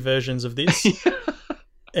 20 versions of this,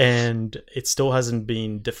 and it still hasn't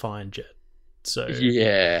been defined yet. So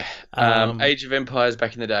yeah, Age of Empires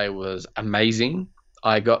back in the day was amazing.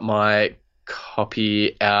 I got my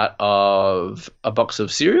copy out of a box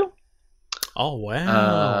of cereal. Oh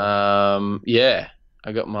wow! Yeah,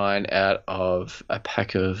 I got mine out of a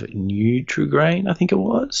pack of Nutri-Grain, I think it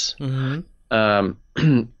was.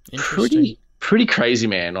 Mm-hmm. Pretty crazy,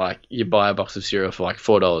 man. Like you buy a box of cereal for like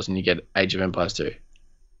 $4 and you get Age of Empires 2.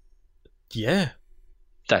 Yeah,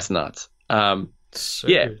 that's nuts. So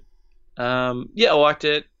yeah, good. I liked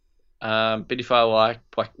it. But if I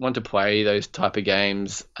want to play those type of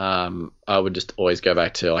games, I would just always go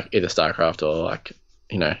back to like either StarCraft or like,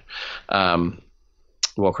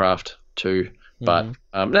 Warcraft 2. But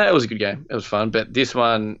no, it was a good game. It was fun. But this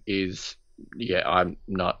one is, I'm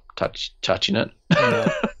not touching it. No.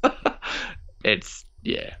 It's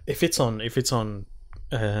If it's on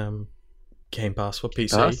Game Pass for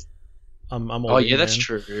PC, I'm all oh in, yeah, that's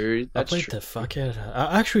man. true. I played the fuck out of it.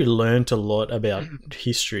 I actually learned a lot about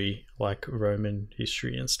history, like Roman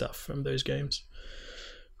history and stuff from those games.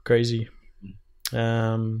 Crazy.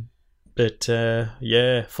 But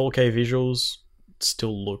 4K visuals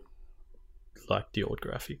still look like the old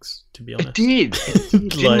graphics, to be honest. It did,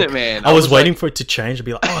 didn't it, man? I was waiting for it to change and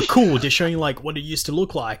be like, oh, cool, they're showing like what it used to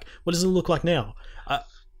look like. What does it look like now?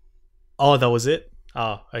 Oh, that was it?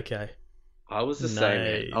 Oh, okay. I was the same,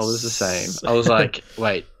 man. I was the same. I was like,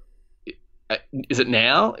 wait, is it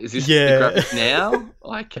now? Is this the graphics now?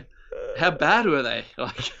 Like, how bad were they?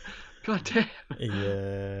 Like, god damn.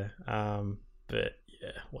 Yeah. But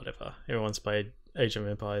yeah, whatever. Everyone's played Age of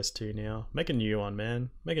Empires 2 now. Make a new one, man.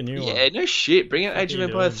 Make a new one. Yeah, no shit. Bring out Age of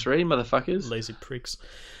Empires 3, motherfuckers. Lazy pricks.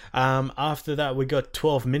 After that, we got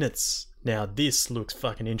 12 minutes. Now, this looks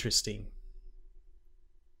fucking interesting.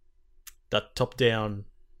 That top-down...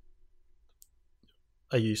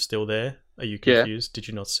 Are you still there? Are you confused? Yeah. Did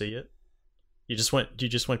you not see it? You just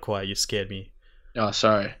went quiet. You scared me. Oh,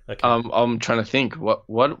 sorry. Okay. I'm trying to think. What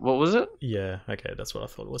was it? Yeah. Okay, that's what I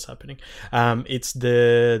thought was happening. It's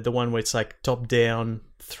the one where it's like top down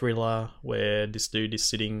thriller where this dude is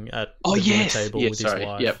sitting at the dinner table with his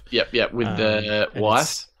wife. Yep. With the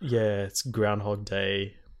wife. It's Groundhog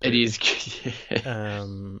Day. It is.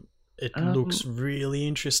 Yeah. It looks really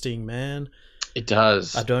interesting, man. It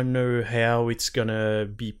does. I don't know how it's gonna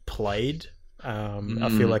be played. I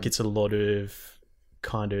feel like it's a lot of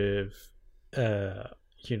kind of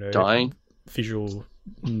dying visual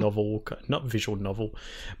novel, not visual novel,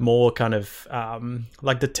 more kind of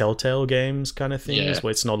like the Telltale games kind of things,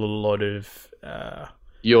 where it's not a lot of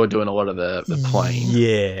you're doing a lot of the playing.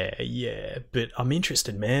 Yeah, but I'm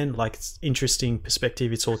interested, man. Like, it's interesting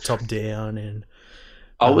perspective. It's all top down, and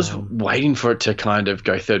I was waiting for it to kind of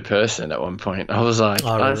go third person at one point. I was like,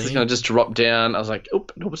 it's going to just drop down. I was like, oh,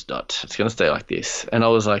 no, it's not. It's going to stay like this. And I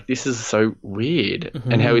was like, this is so weird.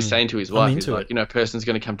 Mm-hmm. And how he's saying to his wife, he's like, a person's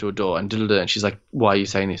going to come to a door and and she's like, why are you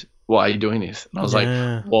saying this? Why are you doing this? And I was like,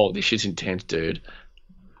 whoa, this shit's intense, dude.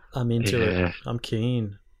 I'm into it. I'm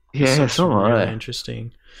keen. Yeah, it's all right. Really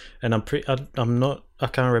interesting. And I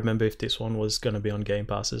can't remember if this one was going to be on Game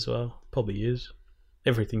Pass as well. Probably is.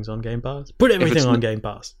 Everything's on Game Pass. Put everything on Game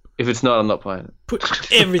Pass. If it's not, I'm not playing it.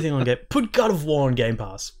 Put everything on Game. Put God of War on Game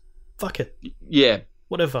Pass. Fuck it. Yeah.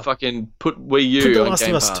 Whatever. Fucking put Wii U put The on Last Game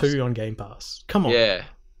of Us Pass. 2 on Game Pass. Come on. Yeah.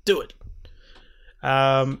 Do it.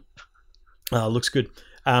 Looks good.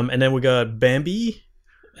 And then we got Bambi.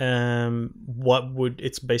 What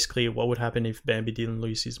would happen if Bambi didn't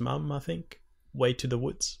lose his mum, I think. Way to the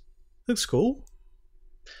Woods. Looks cool.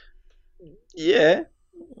 Yeah.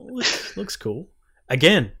 looks cool.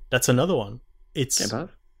 Again, that's another one. It's Game Pass?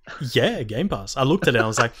 Yeah, Game Pass. I looked at it. I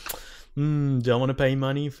was like, do I want to pay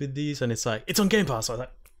money for this? And it's like, it's on Game Pass. I was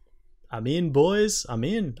like, I'm in, boys. I'm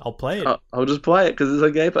in. I'll play it. I'll just play it because it's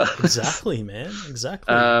on Game Pass. Exactly, man.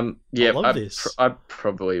 Exactly. Yeah, I love this. I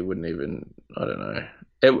probably wouldn't even. I don't know.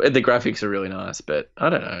 The graphics are really nice, but I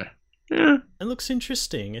don't know. Yeah, It looks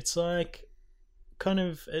interesting. It's like kind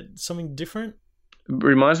of something different. it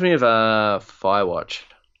reminds me of Firewatch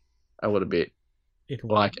a little bit.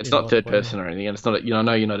 Like it's not third person or anything, and it's not. I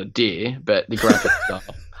know you're not a deer, but the graphics stuff.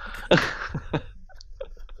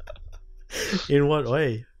 In what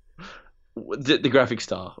way? The graphic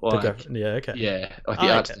style. Like, Yeah, okay. yeah, like the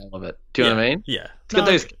art style of it. Do you know what I mean? Yeah. It's got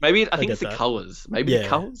those. Maybe I think get it's the that. colors. Maybe the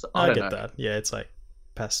colors. I don't get know. that. Yeah, it's like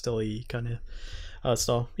pastel-y kind of art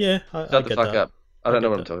style. Yeah, I Shut the get fuck that. up. I don't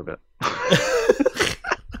know get what I'm talking about.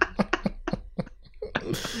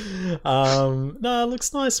 No, it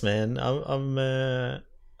looks nice, man.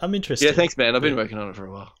 I'm interested. Yeah, thanks, man. I've been working on it for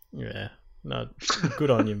a while. Yeah, no, good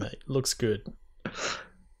on you, mate. Looks good.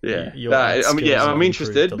 Yeah, Your art I'm skills have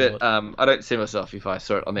interested, improved a but I don't see myself if I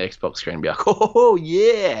saw it on the Xbox screen and be like, oh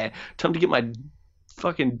yeah, time to get my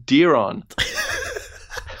fucking deer on.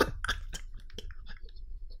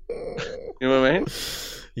 You know what I mean?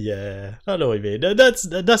 Yeah, I know what you mean. That's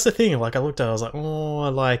the thing. Like, I looked at it, I was like, oh,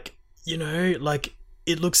 like, like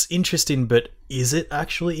it looks interesting, but is it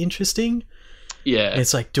actually interesting? Yeah. And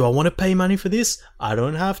it's like, do I want to pay money for this? I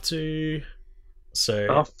don't have to. So.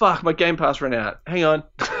 Oh fuck, my Game Pass ran out. Hang on.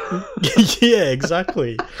 Yeah,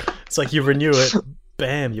 exactly. It's like you renew it,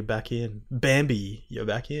 bam, you're back in. Bambi, you're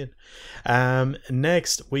back in.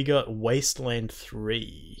 Next we got Wasteland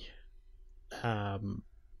 3.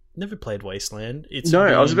 Never played Wasteland.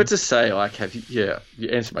 I was about to say, like, have you? Yeah, you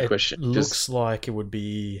answered my question. Looks like it would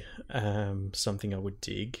be something I would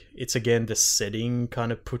dig. It's again the setting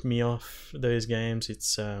kind of put me off those games.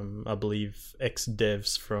 It's I believe ex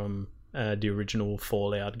devs from the original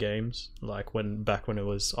Fallout games, like back when it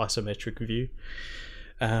was isometric view,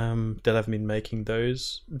 that have been making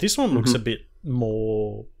those. This one looks a bit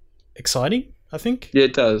more exciting, I think. Yeah,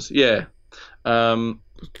 it does. Yeah.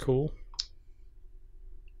 Cool.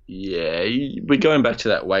 Yeah, we're going back to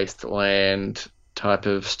that Wasteland type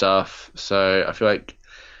of stuff. So I feel like,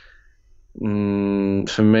 for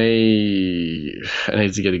me, it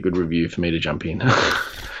needs to get a good review for me to jump in.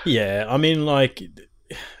 Yeah, I mean, like,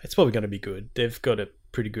 it's probably going to be good. They've got a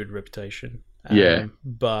pretty good reputation. Yeah.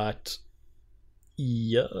 But,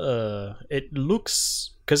 yeah, it looks...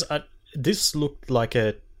 Because this looked like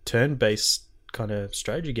a turn-based kind of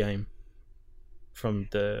strategy game from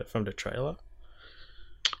the trailer.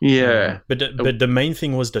 Yeah. But the main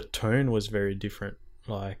thing was the tone was very different.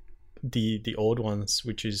 Like, the old ones,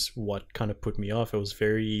 which is what kind of put me off. It was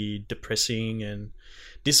very depressing, and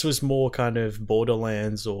this was more kind of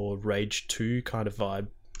Borderlands or Rage 2 kind of vibe.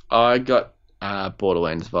 I got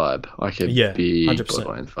Borderlands vibe, like a big 100%.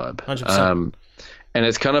 Borderlands vibe. 100%. And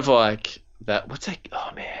it's kind of like that. What's that?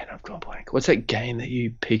 Oh man, I've gone blank. What's that game that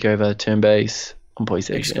you peek over turn base on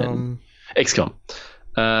PlayStation? XCOM.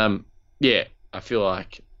 Yeah, I feel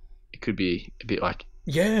like it could be a bit like.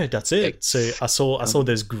 Yeah, that's it. So I saw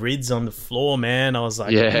those grids on the floor, man. I was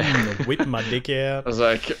like, whipping my dick out. I was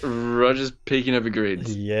like, Roger's peeking over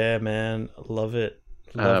grids. Yeah, man, love it.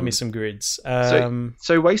 Love me some grids.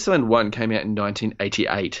 So Wasteland 1 came out in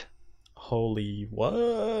 1988. Holy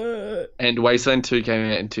what? And Wasteland 2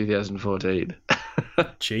 came out in 2014.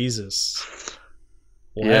 Jesus.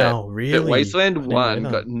 Wow, yeah, really? But Wasteland 1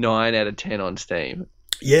 got 9 out of 10 on Steam.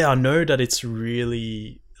 Yeah, I know that it's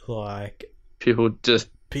really like people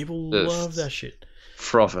love that shit.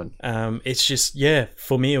 Frothing. It's just, yeah,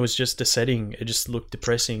 for me it was just the setting. It just looked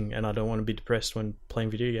depressing, and I don't want to be depressed when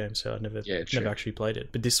playing video games, so I never actually played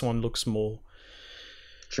it. But this one looks more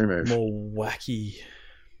wacky.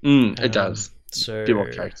 It does. So a bit more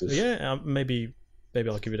characters. Yeah, maybe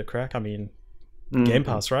I'll give it a crack. I mean, Game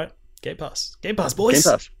Pass, right? Game Pass,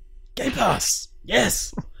 boys. Game Pass.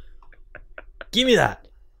 Yes. Give me that.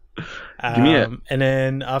 Give me it. And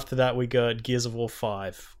then after that, we got Gears of War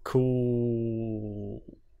 5. Cool.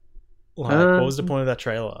 Like, what was the point of that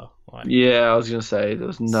trailer? Like, yeah, I was going to say there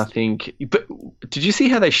was nothing. But did you see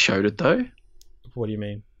how they showed it though? What do you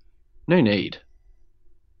mean? No need.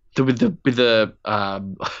 With the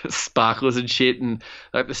sparklers and shit, and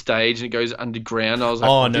like the stage, and it goes underground. I was like,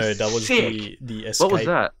 oh no, that was the escape. What was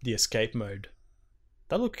that? The escape mode.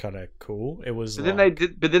 That looked kind of cool. It was. But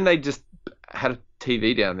then they just had a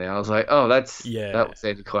TV down there. I was like, oh, that was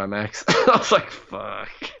anticlimax. I was like, fuck.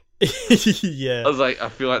 Yeah. I was like, I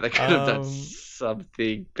feel like they could have done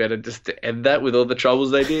something better just to end that with all the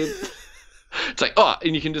troubles they did. It's like, oh,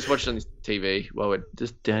 and you can just watch it on this TV while we're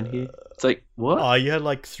just down here. It's like, what? Oh, you had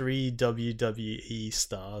like 3 WWE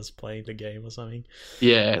stars playing the game or something.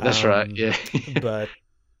 Yeah, that's right. Yeah. But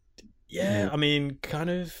yeah, I mean, kind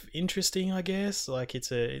of interesting, I guess. Like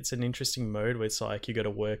it's an interesting mode where it's like you got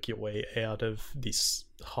to work your way out of this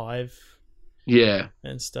hive Yeah.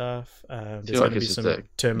 and stuff. There's feel going like to be it's just some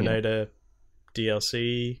Terminator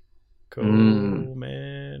DLC. Cool,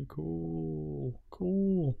 man. Cool.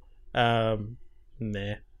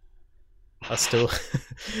 Nah. I still,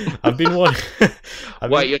 I've been wanting.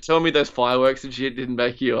 Wait, you're telling me those fireworks and shit didn't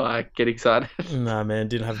make you get excited? Nah, man,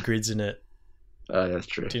 didn't have grids in it. Oh, that's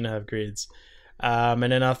true. Didn't have grids. And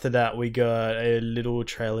then after that, we got a little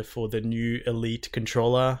trailer for the new Elite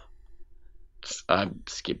controller. I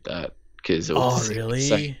skipped that because it Oh, was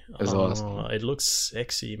really? awesome. It looks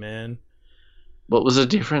sexy, man. What was the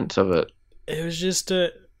difference of it? It was just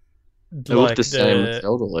a. It looked the same as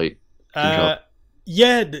Zelda Elite.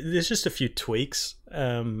 Yeah, there's just a few tweaks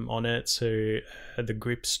on it. So the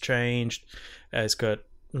grips changed. It's got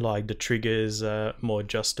like the triggers more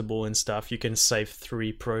adjustable and stuff. You can save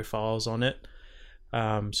 3 profiles on it.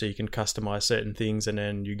 So you can customize certain things, and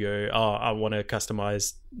then you go, oh, I want to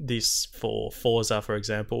customize this for Forza, for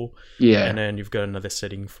example. Yeah. And then you've got another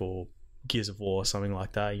setting for Gears of War or something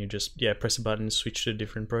like that. You just press a button, switch to a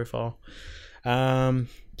different profile.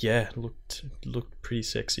 Looked pretty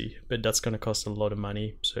sexy, but that's going to cost a lot of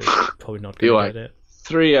money, so probably not going to get it.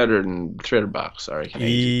 $300, I reckon.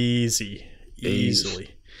 Easily.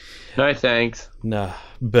 No thanks. Nah,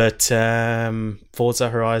 but Forza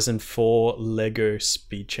Horizon 4 Lego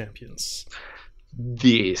Speed Champions.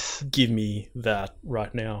 This. Give me that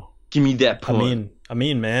right now. Give me that point. I'm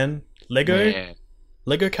in, man. Lego? Man.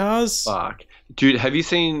 Lego cars? Fuck. Dude,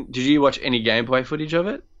 did you watch any gameplay footage of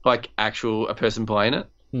it? Like a person playing it?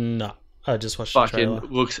 No. I just watched the trailer.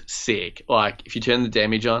 Fucking looks sick. Like, if you turn the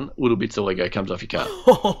damage on, little bits of Lego comes off your car.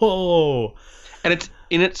 Oh! And it's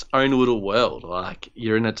in its own little world. Like,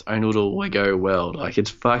 you're in its own little Lego world. Like, it's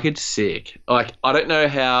fucking sick. Like, I don't know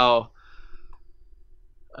how...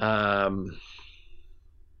 I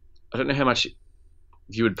don't know how much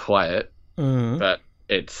you would play it, but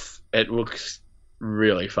it looks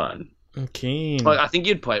really fun. Okay. Like, I think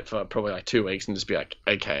you'd play it for probably like 2 weeks and just be like,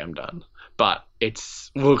 okay, I'm done. But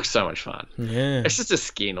looks so much fun. Yeah. It's just a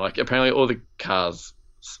skin. Like, apparently all the cars,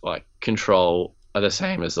 like, control are the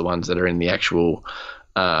same as the ones that are in the actual,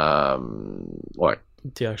 the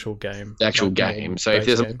actual game. The actual like game. So if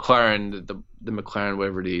there's a McLaren, the McLaren,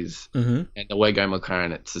 whatever it is, and the Lego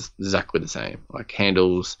McLaren, it's just exactly the same. Like,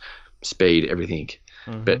 handles, speed, everything.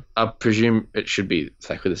 But I presume it should be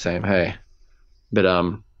exactly the same. Hey, but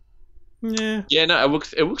no,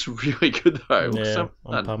 it looks really good though. It looks so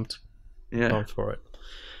fun. I'm pumped. Yeah, pumped for it.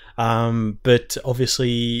 But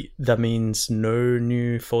obviously that means no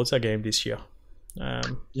new Forza game this year.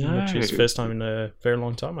 Which is first time in a very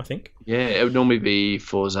long time, I think. Yeah, it would normally be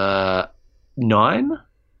Forza 9.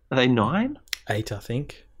 Are they 9? 8, I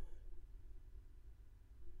think.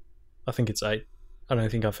 I think it's 8. I don't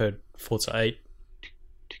think I've heard Forza 8.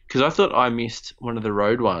 Because I thought I missed one of the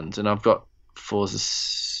road ones, and I've got Forza.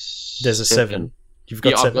 There's a 7. You've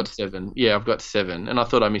got 7? I've got 7. Yeah, I've got 7, and I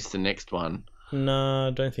thought I missed the next one. No,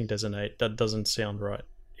 I don't think there's an 8. That doesn't sound right.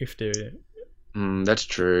 If there, that's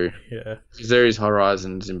true. Yeah, because there is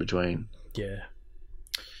Horizons in between. Yeah.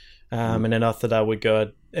 And then after that, we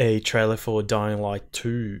got a trailer for Dying Light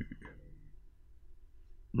 2.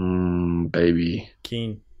 Baby.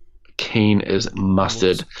 Keen as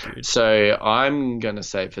mustard. So I'm going to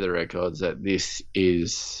say for the records that this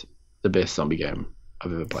is the best zombie game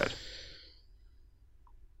I've ever played.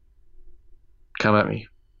 Come at me.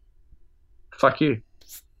 Fuck you.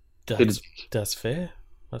 That's fair.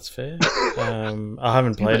 That's fair. I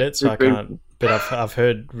haven't played it, so I can't. But I've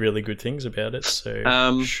heard really good things about it. So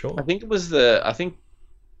sure. I think it was the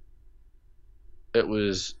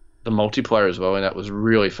multiplayer as well, and that was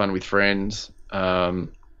really fun with friends. The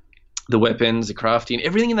weapons, the crafting,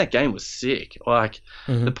 everything in that game was sick. Like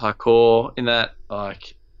the parkour in that,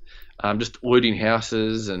 like just looting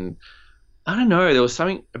houses, and I don't know. There was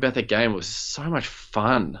something about that game that was so much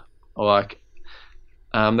fun. Like.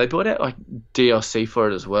 They brought out like DLC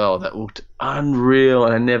for it as well that looked unreal,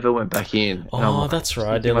 and I never went back in. Oh, that's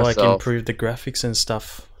right. They like improved the graphics and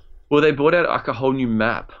stuff. Well, they brought out like a whole new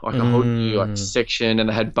map, like a whole new like section, and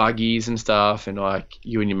they had buggies and stuff, and like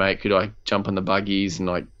you and your mate could like jump on the buggies, and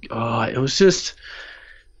like it was just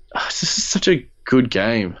such a good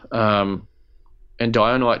game. And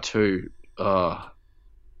Dying Light 2,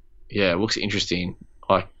 it looks interesting.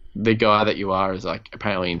 Like the guy that you are is like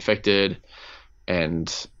apparently infected.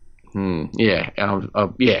 And Yeah.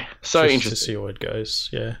 Yeah. So just to interesting. see where it goes.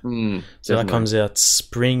 Yeah. So Definitely. that comes out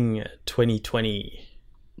spring 2020.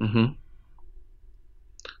 Mm-hmm.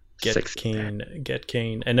 Get Sexy.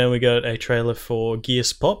 keen. And then we got a trailer for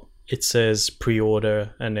Gears Pop. It says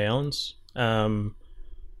pre-order announced. I've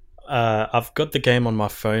got the game on my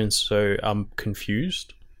phone, so I'm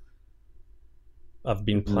confused. I've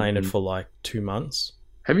been playing it for like 2 months.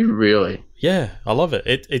 Have you really? Yeah, I love it.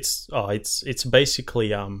 It's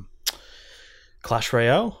basically Clash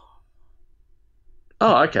Royale,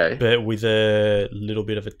 Oh, okay. but with a little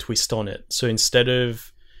bit of a twist on it. So instead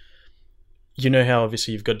of, you know how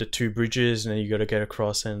obviously you've got the two bridges and then you got to get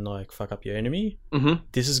across and like fuck up your enemy. Mm-hmm.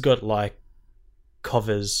 This has got like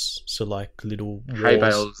covers, so like little walls. Hay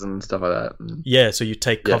bales and stuff like that. Yeah, so you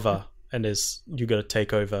take Yeah. cover and you got to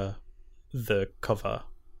take over the cover.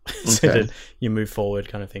 So Okay. that you move forward,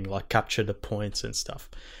 kind of thing, like capture the points and stuff.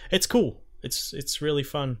 It's cool. It's really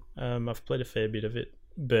fun. I've played a fair bit of it,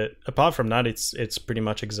 but apart from that, it's pretty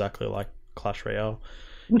much exactly like Clash Royale.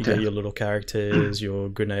 You Okay. get your little characters, your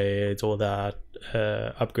grenades, all that.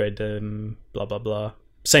 Upgrade them, blah blah blah.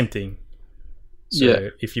 Same thing. So Yeah.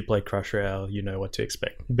 if you play Clash Royale, you know what to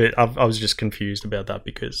expect. But I was just confused about that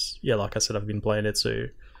because, yeah, like I said, I've been playing it. So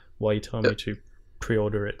why are you telling me to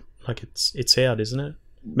pre-order it? Like it's out, isn't it?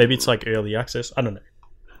 Maybe it's like early access. I don't know.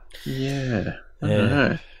 Yeah. I Yeah. don't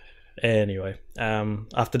know. Anyway,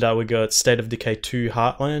 after that we got State of Decay 2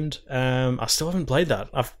 Heartland. I still haven't played that.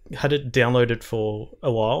 I've had it downloaded for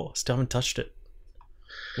a while. Still haven't touched it.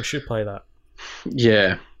 We should play that.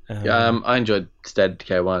 Yeah. I enjoyed State of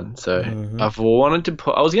Decay 1, so Mhm. I've wanted to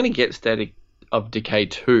put. I was going to get State of Decay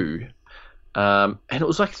 2, and it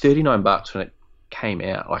was like $39 when it came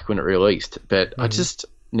out, like when it released. But I just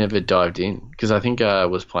never dived in because I think I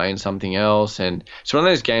was playing something else, and it's one of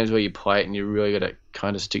those games where you play it and you really got to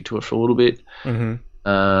kind of stick to it for a little bit.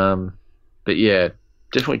 But yeah,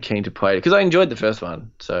 definitely keen to play it because I enjoyed the first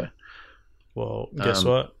one. So Well, guess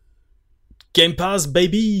what? Game Pass,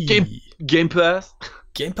 baby! Game Pass.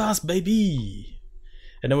 Game Pass, baby!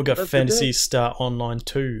 And then we got That's Phantasy Star Online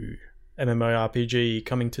 2, MMORPG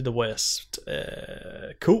coming to the West.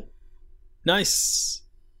 Cool. Nice.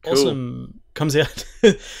 Cool. Awesome. Comes out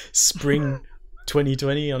spring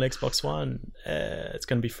 2020 on Xbox One. It's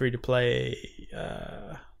going to be free to play.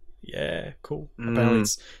 Yeah, cool. Apparently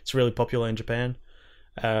it's really popular in Japan.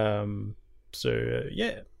 Yeah,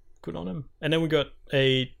 good on him. And then we got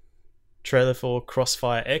a trailer for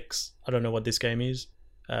Crossfire X. I don't know what this game is.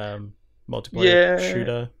 Multiplayer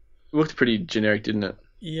shooter. It looked pretty generic, didn't it?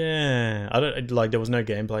 Yeah, I don't like. There was no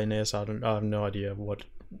gameplay in there, so I have no idea what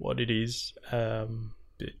it is.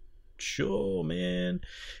 But sure, man,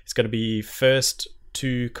 it's gonna be first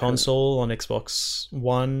to console on Xbox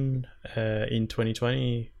One in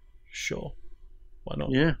 2020. Sure, why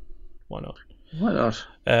not? Yeah. Why not? Why not?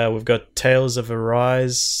 We've got Tales of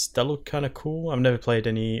Arise. That look kind of cool. I've never played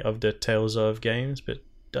any of the Tales of games, but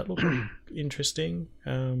that looked interesting.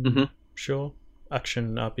 Sure.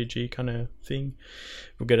 Action RPG kind of thing.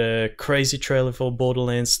 We've got a crazy trailer for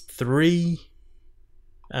Borderlands 3.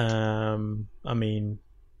 I mean,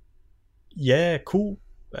 yeah, cool.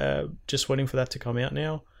 Just waiting for that to come out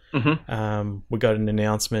now. We got an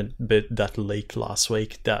announcement, but that leaked last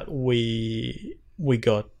week that we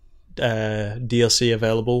got DLC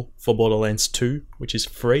available for Borderlands 2, which is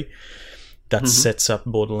free. That sets up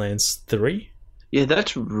Borderlands 3. Yeah,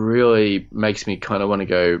 that really makes me kind of want to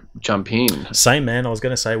go jump in. Same, man. I was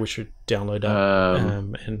going to say we should download that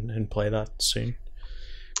and play that soon.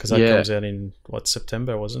 Because that comes out in,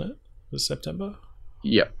 September, wasn't it? Was it September?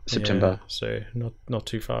 Yeah, September. Yeah, so not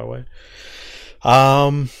too far away.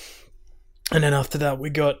 And then after that, we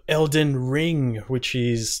got Elden Ring, which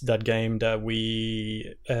is that game that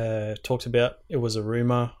we talked about. It was a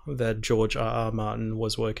rumor that George R.R. Martin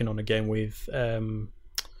was working on a game with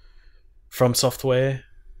From Software,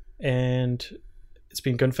 and it's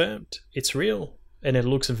been confirmed. It's real, and it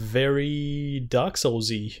looks very Dark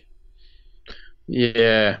Souls-y.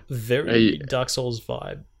 Yeah. Very Dark Souls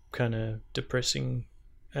vibe, kind of depressing,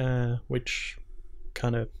 which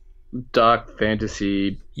kind of dark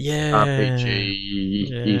fantasy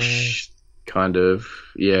RPG-ish kind of,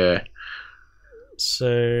 yeah.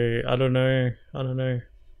 So I don't know.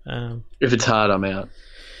 If it's hard, I'm out.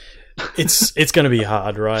 It's going to be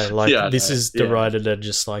hard, right? Like this is the yeah. writer that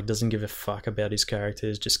just like doesn't give a fuck about his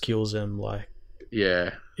characters, just kills them. Like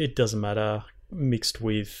Yeah. it doesn't matter. Mixed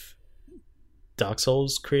with Dark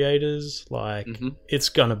Souls creators, like it's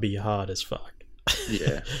gonna be hard as fuck.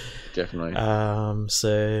 Yeah, definitely.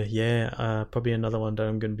 So yeah, probably another one that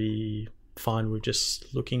I'm gonna be fine with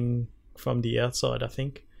just looking from the outside, I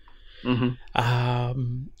think.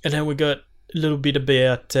 And then we got a little bit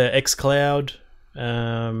about xCloud.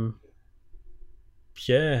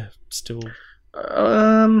 Still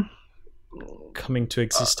coming to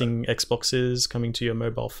existing Xboxes, coming to your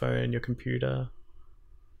mobile phone, your computer.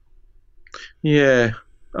 Yeah,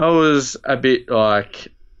 I was a bit like,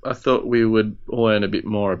 I thought we would learn a bit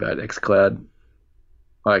more about xCloud,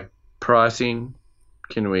 like pricing.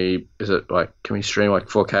 Can we stream like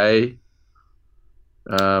 4K?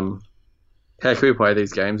 How can we play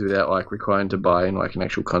these games without like requiring to buy in like an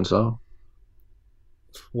actual console?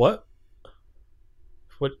 What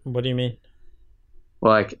do you mean?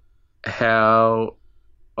 Like how,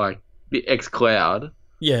 like the xCloud,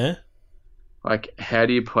 Yeah. like how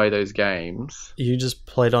do you play those games? You just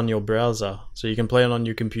play it on your browser. So you can play it on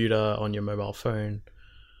your computer, on your mobile phone.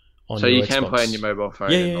 So you can play on your mobile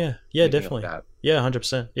phone? Yeah, definitely. Yeah,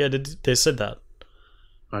 100%. Yeah, they said that.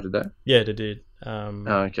 Oh, did they? Yeah, they did.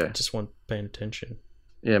 Okay. Just weren't paying attention.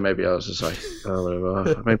 Yeah, maybe I was just like, oh,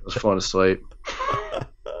 whatever. Maybe I was falling asleep.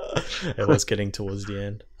 It was getting towards the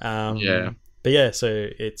end. Yeah. But yeah, so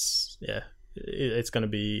it's going to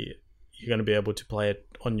be, you're going to be able to play it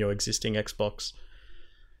on your existing Xbox.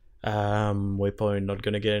 We're probably not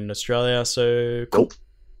going to get it in Australia, so cool.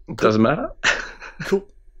 Doesn't matter. Cool.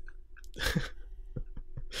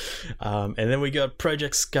 And then we got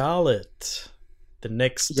Project Scarlet, the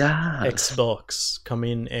next Xbox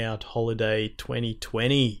coming out holiday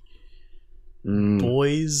 2020.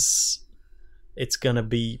 Boys, it's gonna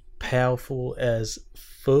be powerful as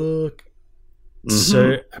fuck.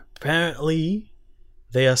 So apparently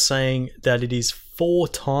they are saying that it is 4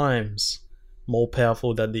 times more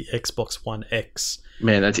powerful than the Xbox One X.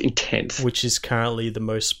 Man, that's intense. Which is currently the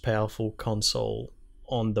most powerful console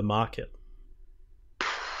on the market.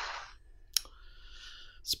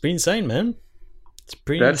 It's pretty insane, man. It's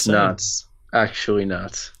pretty insane. Nuts. Actually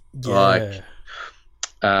nuts. Yeah. Like,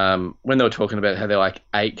 when they were talking about how they're like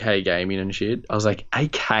 8K gaming and shit, I was like,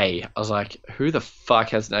 8K? I was like, who the fuck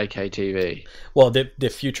has an 8K TV? Well, they're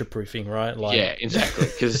future-proofing, right? Like, yeah, exactly.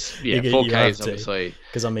 Because, 4K is obviously...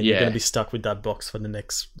 Because, I mean, you're going to be stuck with that box for the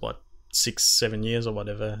next, 6-7 years or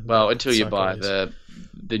whatever. Well, until you buy the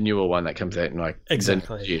newer one that comes out in like...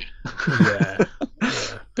 Exactly. Yeah.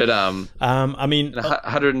 But, I mean...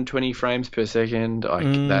 120 frames per second, like,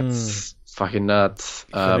 that's... fucking nuts.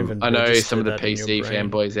 I know some of the PC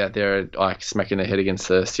fanboys out there are like smacking their head against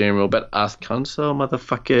the steering wheel, but us console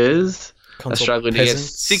motherfuckers are struggling to get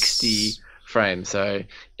 60 frames. So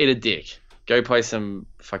eat a dick. Go play some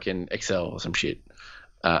fucking Excel or some shit.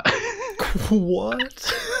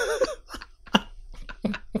 What?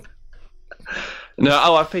 No, I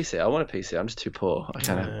like PC. I want a PC. I'm just too poor. I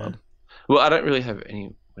can't have one. Well, I don't really have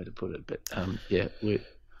any way to put it, but yeah.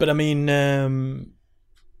 But I mean,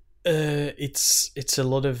 it's a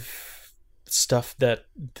lot of stuff that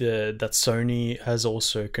that Sony has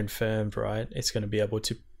also confirmed, right? It's going to be able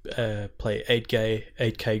to play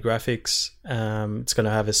 8K graphics. It's going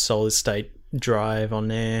to have a solid state drive on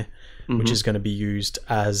there, which is going to be used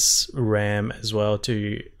as RAM as well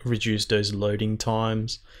to reduce those loading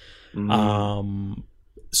times.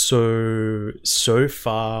 So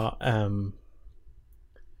far, I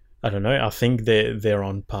don't know. I think they're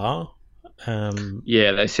on par.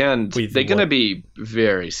 Yeah, they're going to be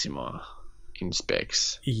very similar in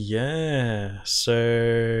specs. Yeah,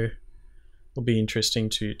 so it'll be interesting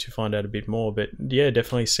to find out a bit more. But yeah, it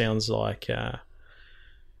definitely sounds like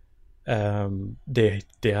they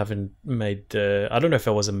haven't made the... I don't know if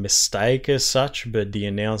it was a mistake as such, but the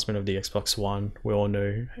announcement of the Xbox One, we all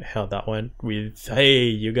know how that went with, hey,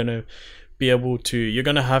 you're going to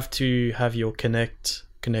have to have your Kinect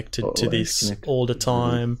connected to this all the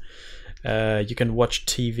time. You can watch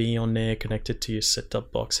TV on there connected to your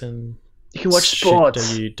set-top box, and you can watch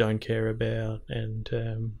sports that you don't care about. And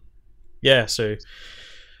so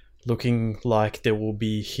looking like they will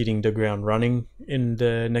be hitting the ground running in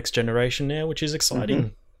the next generation now, which is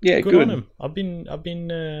exciting. Yeah, good on them. I've been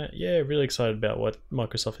really excited about what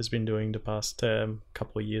Microsoft has been doing the past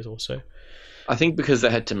couple of years or so. I think because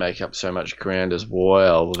they had to make up so much ground as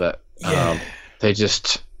well that they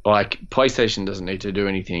just... Like, PlayStation doesn't need to do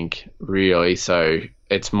anything, really, so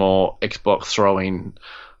it's more Xbox throwing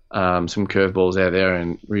some curveballs out there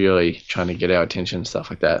and really trying to get our attention and stuff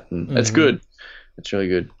like that. And it's good. It's really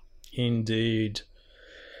good. Indeed.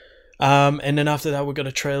 And then after that, we got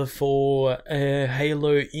a trailer for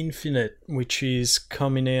Halo Infinite, which is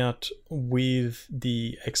coming out with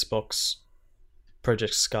the Xbox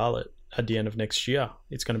Project Scarlet at the end of next year.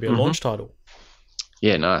 It's going to be a launch title.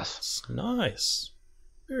 Yeah, nice. It's nice.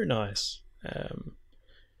 Very nice.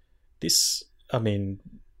 This, I mean,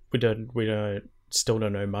 we don't still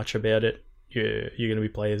don't know much about it. You're going to be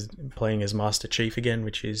playing as Master Chief again,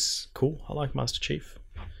 which is cool. I like Master Chief.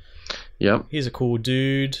 Yep. He's a cool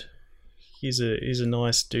dude. He's a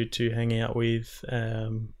nice dude to hang out with.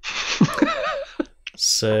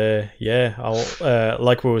 So yeah, I'll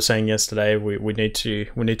like we were saying yesterday, we need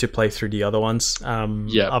to play through the other ones.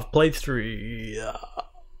 I've played through,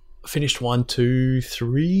 finished 1, 2,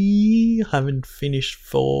 3. Haven't finished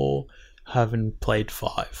 4. Haven't played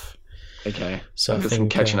 5. Okay. So I've got some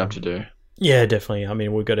catching up to do. Yeah, definitely. I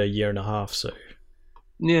mean, we've got a year and a half, so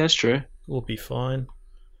yeah, that's true. We'll be fine.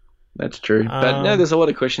 That's true. But no, there's a lot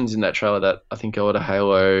of questions in that trailer that I think a lot of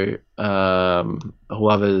Halo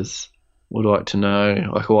lovers would like to know.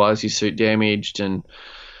 Like, why is your suit damaged, and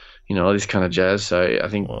all this kind of jazz. So I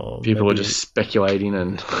think people are just speculating,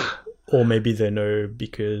 and or maybe they know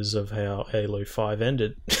because of how Halo 5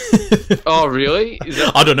 ended. Oh, really?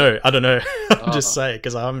 I don't know. I'm just saying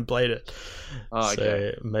because I haven't played it. Oh,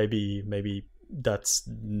 okay. So maybe that's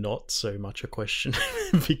not so much a question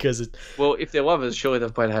because it. Well, if they're lovers, surely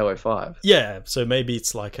they've played Halo 5. Yeah, so maybe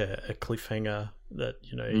it's like a cliffhanger that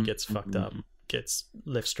he gets fucked up, gets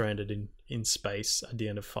left stranded in space at the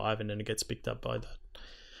end of 5, and then it gets picked up by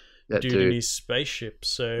that dude in his spaceship.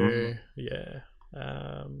 So yeah,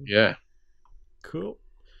 yeah, cool.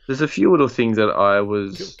 There's a few little things that I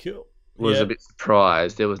was cool. a bit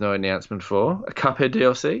surprised there was no announcement for. A Cuphead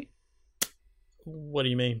DLC. What do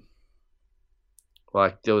you mean?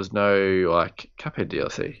 Like, there was no, Cuphead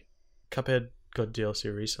DLC. Cuphead got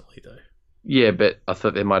DLC recently, though. Yeah, but I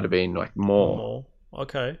thought there might have been, more.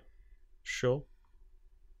 Okay. Sure.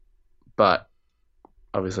 But,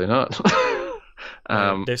 obviously not.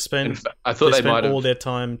 They've spent all their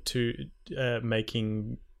time to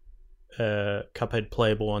making Cuphead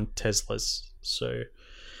playable on Teslas, so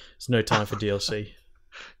there's no time for DLC.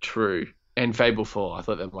 True. And Fable 4. I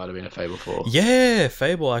thought there might have been a Fable 4. Yeah,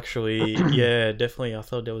 Fable actually. Yeah, definitely. I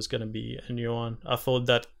thought there was going to be a new one. I thought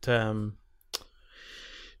that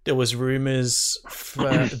there was rumors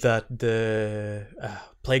that the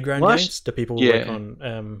Playground games, the people who work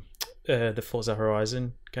on the Forza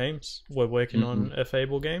Horizon games, were working on a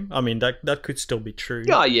Fable game. I mean, that could still be true.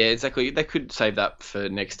 Yeah, exactly. They could save that for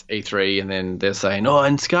next E3, and then they're saying, "Oh,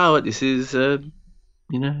 and Scarlet, this is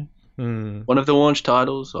one of the launch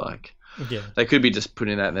titles." Yeah, they could be just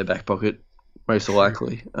putting that in their back pocket, most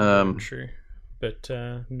likely. True, but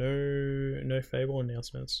no Fable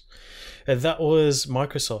announcements. And that was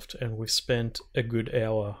Microsoft, and we've spent a good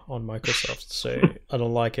hour on Microsoft. So I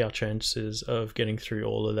don't like our chances of getting through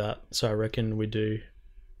all of that. So I reckon we do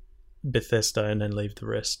Bethesda and then leave the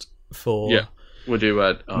rest for we'll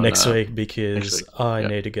do next week because I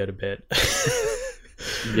need to go to bed.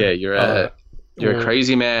 Yeah, you're a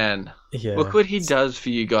crazy man. Yeah. Look what he does for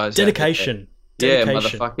you guys. Dedication. Yeah,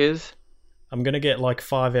 motherfuckers. I'm going to get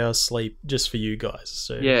 5 hours sleep just for you guys.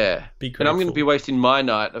 So yeah. Be grateful. And I'm going to be wasting my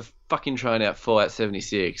night of fucking trying out Fallout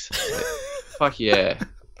 76. Fuck yeah.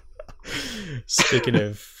 Speaking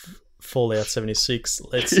of Fallout 76,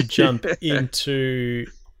 let's jump into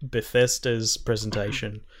Bethesda's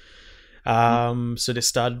presentation. So they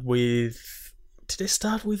started with... Did they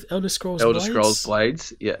start with Elder Scrolls Blades? Elder Scrolls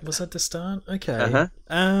Blades, yeah. Was that the start? Okay.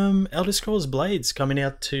 Elder Scrolls Blades coming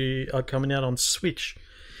out on Switch.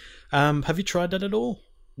 Have you tried that at all?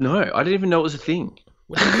 No, I didn't even know it was a thing.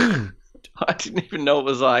 What do you mean? I didn't even know it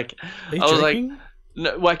was like... Are you I was joking?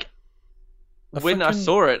 No, when I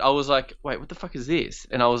saw it, I was like, wait, what the fuck is this?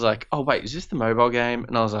 And I was like, oh, wait, is this the mobile game?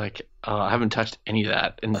 And I was like, oh, I haven't touched any of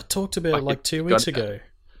that. And I talked about it 2 weeks ago.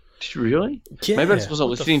 Did you really? Yeah. Maybe I just wasn't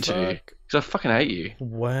listening to you. Because I fucking hate you.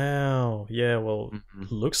 Wow. Yeah, well,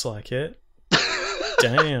 looks like it.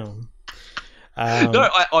 Damn. No,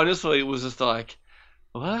 I honestly was just like,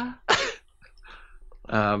 what?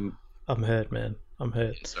 I'm hurt, man. I'm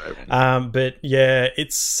hurt. Sorry, man. But yeah,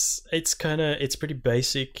 it's pretty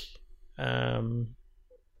basic.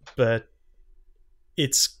 But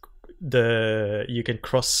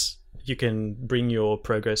you can bring your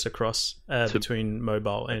progress across between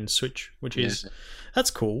mobile and Switch, which is that's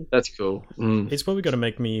cool. That's cool. It's probably going to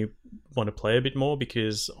make me want to play a bit more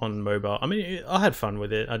because on mobile, I mean, I had fun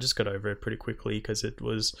with it. I just got over it pretty quickly because it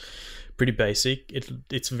was pretty basic.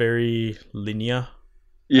 It's very linear.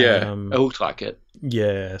 Yeah, it looked like it.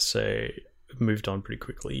 Yeah, so moved on pretty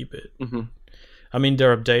quickly. But I mean,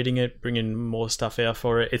 they're updating it, bringing more stuff out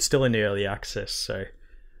for it. It's still in the early access, so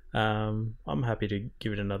I'm happy to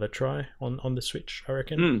give it another try on the Switch, I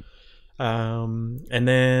reckon. And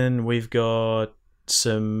then we've got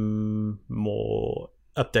some more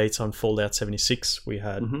updates on Fallout 76. We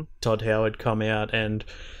had Mm-hmm. Todd Howard come out and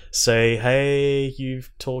say, "Hey,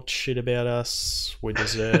 you've talked shit about us. We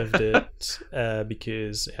deserved it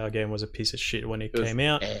because our game was a piece of shit when it came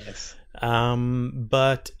out." Ass.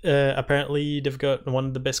 But apparently they've got one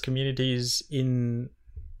of the best communities in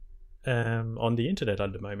on the internet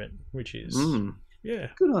at the moment, which is yeah,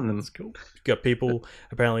 Good on them. it's cool. Got people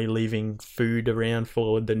apparently leaving food around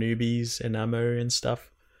for the newbies and ammo and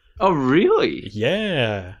stuff. Oh, really?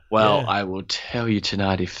 Yeah. Well, yeah. I will tell you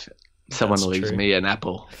tonight if someone That's leaves true. me an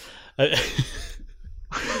apple. I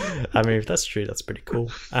mean, if that's true, that's pretty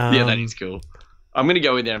cool. Yeah, that is cool. I'm going to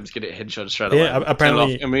go in there. I'm just going to headshot straight away. Yeah, apparently-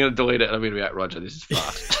 Turn it off, I'm going to delete it. And I'm going to be like, Roger, this is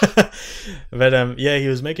fucked. But yeah, he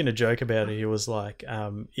was making a joke about it. He was like,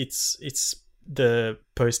 it's the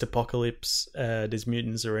post-apocalypse. There's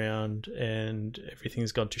mutants around, and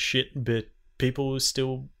everything's gone to shit. But people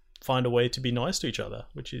still find a way to be nice to each other,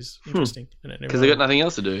 which is interesting. Because they got nothing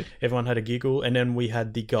else to do. Everyone had a giggle, and then we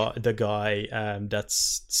had the guy that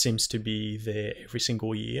seems to be there every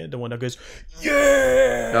single year. The one that goes,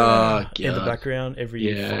 "Yeah!" Oh, in the God. background every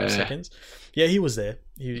Yeah. 5 seconds. Yeah, he was there.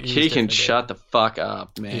 He was He can definitely there. shut the fuck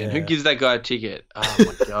up, man. Yeah. Who gives that guy a ticket? Oh,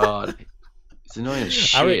 my God. It's annoying as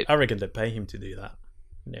shit. I reckon they pay him to do that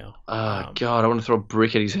now. Oh, God. I want to throw a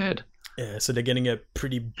brick at his head. Yeah, so they're getting a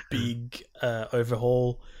pretty big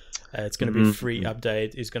overhaul. It's going to be a free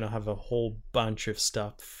update. It's going to have a whole bunch of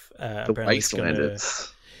stuff. The Apparently it's wasteland. gonna,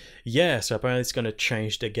 It's... yeah, so apparently it's going to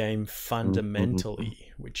change the game fundamentally,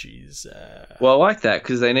 which is Well, I like that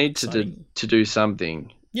because they need exciting. to do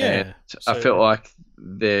something. Yeah, And I so- felt like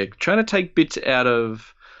they're trying to take bits out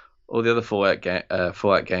of all the other Fallout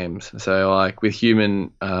games. So, like with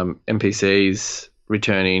human NPCs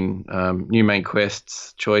returning, new main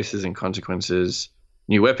quests, choices and consequences,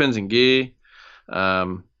 new weapons and gear.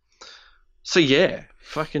 So yeah,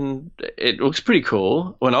 fucking, it looks pretty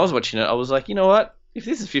cool. When I was watching it, I was like, you know what? If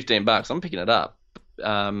this is $15, I'm picking it up.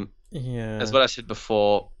 yeah. That's what I said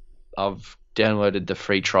before. I've downloaded the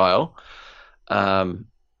free trial.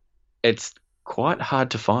 It's quite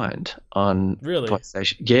hard to find on Really?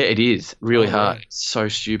 PlayStation. Yeah, it is really Oh, hard. right. It's so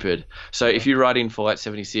stupid. So if you write in Fallout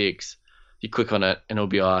 76, you click on it and it'll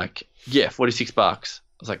be like, yeah, $46. I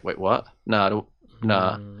was like, wait, what? Nah.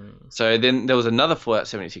 So then there was another Fallout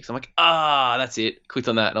 76. I'm like, that's it. Clicked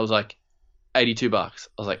on that and I was like, $82. I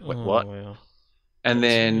was like, wait, what? Wow. And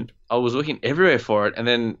That's then weird. I was looking everywhere for it, and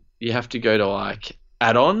then you have to go to like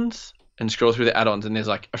add-ons and scroll through the add-ons, and there's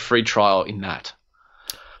like a free trial in that.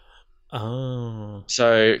 Oh.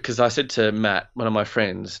 So, because I said to Matt, one of my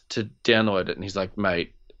friends, to download it, and he's like,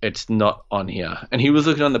 mate, it's not on here. And he was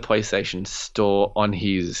looking on the PlayStation store on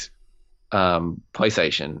his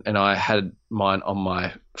PlayStation, and I had mine on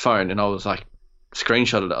my phone, and I was like,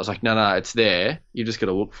 screenshotted it. I was like, no, it's there. You just got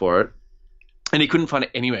to look for it. And he couldn't find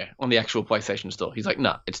it anywhere on the actual PlayStation store. He's like,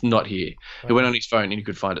 no, it's not here. He went on his phone and he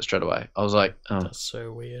could find it straight away. I was like, oh, That's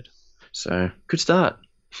so weird. so good start.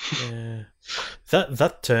 Yeah.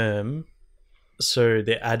 That term, so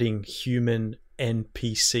they're adding human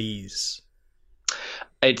NPCs.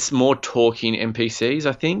 It's more talking NPCs,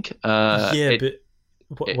 I think. But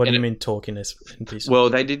what do you and mean talking as NPCs? Well,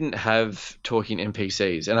 they didn't have talking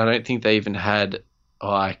NPCs, and I don't think they even had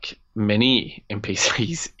like many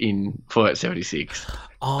NPCs in Fallout 76.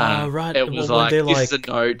 Right. It was Well, like, they're this is a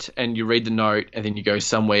note, and you read the note, and then you go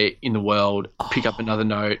somewhere in the world, pick up another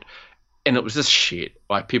note, and it was just shit.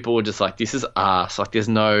 Like, people were just like, this is arse. Like, there's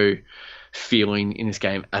no feeling in this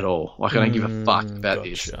game at all. Like, I don't give a fuck about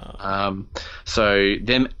this. gotcha. So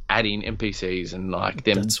them adding NPCs and like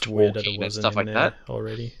them That's weird that it talking and wasn't stuff in like there that.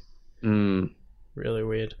 already. Mm. Really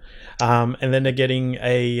weird. And then they're getting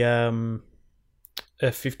a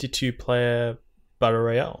 52-player battle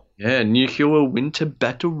royale. Yeah, Nuclear Winter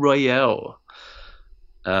Battle Royale.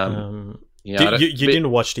 Yeah, you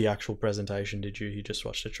didn't watch the actual presentation, did you? You just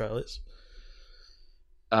watched the trailers.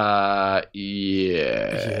 Yeah.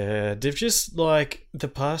 Yeah, they've just like the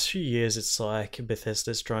past few years. It's like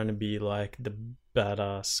Bethesda's trying to be like the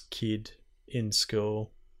badass kid in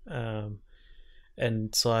school, and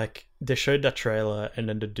it's like they showed that trailer, and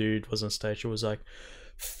then the dude was on stage. It was like,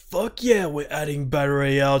 "Fuck yeah, we're adding battle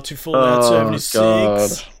royale to Fallout 76." God.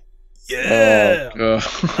 Yeah, Oh, God.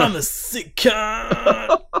 I'm a sick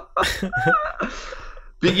cunt.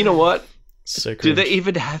 But you know what? So Do they cringe.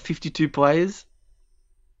 even have 52 players?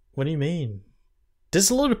 What do you mean? There's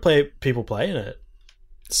a lot of people playing it.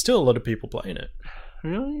 Still a lot of people playing it.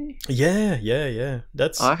 Really? Yeah.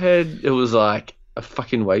 That's I heard it was like a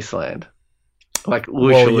fucking wasteland. Like well,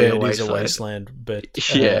 literally yeah, a it is wasteland. a wasteland, but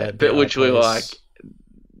Yeah, there but are literally players- like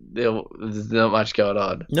there's not much going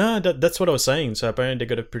on. No, that's what I was saying. So apparently they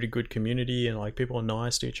got a pretty good community and like people are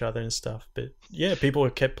nice to each other and stuff. But yeah, people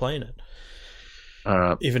kept playing it. All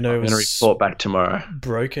right. Even though I'm going to report back tomorrow.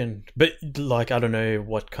 broken. But like I don't know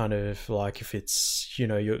what kind of like if it's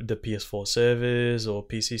the PS4 servers or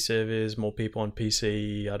PC servers, more people on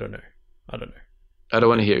PC. I don't know. I don't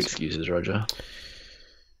want to hear excuses, Roger.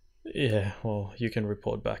 Yeah, well, you can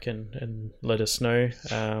report back and let us know.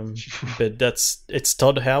 But it's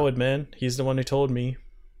Todd Howard, man. He's the one who told me.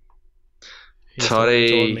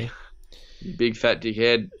 Toddy, big fat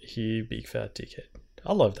dickhead. Big fat dickhead.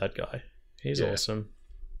 I love that guy. He's awesome.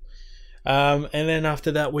 And then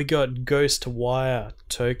after that, we got Ghostwire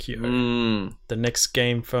Tokyo, the next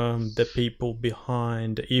game from the people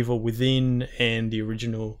behind Evil Within and the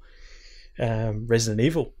original Resident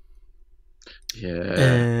Evil.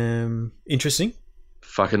 Yeah. Interesting.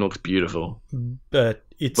 Fucking looks beautiful. But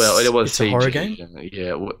it's a horror game.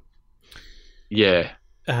 Yeah. Yeah.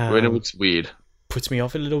 When it looks weird. Puts me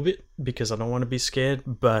off a little bit because I don't want to be scared.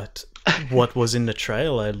 But what was in the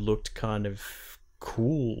trailer looked kind of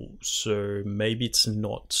cool. So maybe it's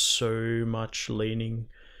not so much leaning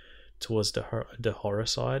towards the horror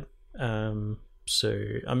side. So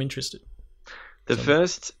I'm interested. The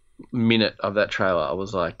first minute of that trailer, I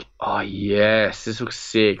was like, oh yes, this looks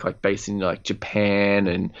sick, like based in like Japan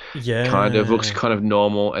and kind of looks kind of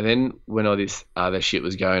normal. And then when all this other shit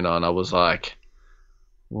was going on, I was like,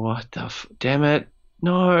 what the damn it,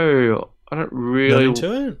 no, I don't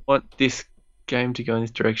really want this game to go in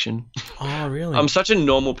this direction. Oh really? I'm such a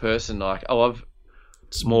normal person, like I love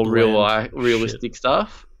more realistic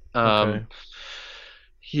stuff. Okay.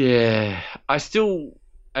 Yeah, I still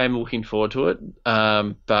am looking forward to it,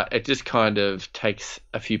 but it just kind of takes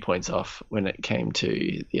a few points off when it came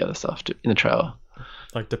to the other stuff in the trailer.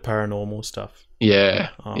 Like the paranormal stuff?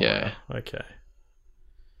 Yeah, oh, yeah. Okay.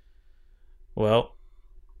 Well,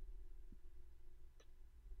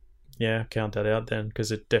 yeah, count that out then,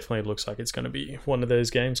 because it definitely looks like it's going to be one of those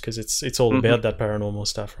games, because it's all about that paranormal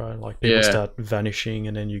stuff, right? Like people start vanishing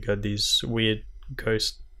and then you got these weird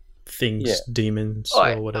ghost things, demons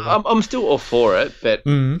or whatever. I'm still all for it, but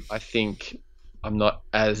I think I'm not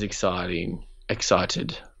as excited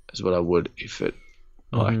as what I would if it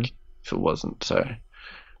if it wasn't. So,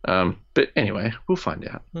 but anyway, we'll find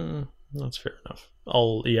out. That's fair enough.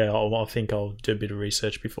 I think I'll do a bit of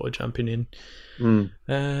research before jumping in,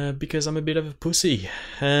 because I'm a bit of a pussy.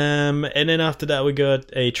 And then after that, we got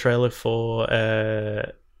a trailer for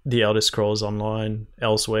The Elder Scrolls Online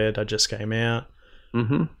Elsewhere that just came out.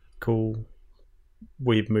 Cool.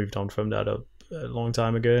 We've moved on from that a long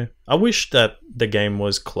time ago. I wish that the game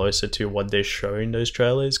was closer to what they're showing those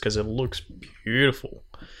trailers, because it looks beautiful.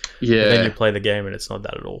 Yeah. But then you play the game and it's not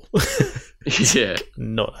that at all. Yeah.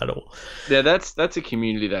 Not at all. Yeah, that's a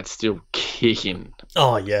community that's still kicking.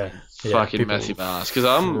 Oh, yeah. Fucking massive ass. Because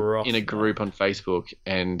I'm in a group on Facebook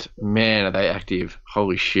and, man, are they active.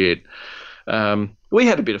 Holy shit. We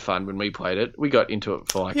had a bit of fun when we played it. We got into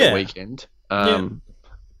it for like a weekend.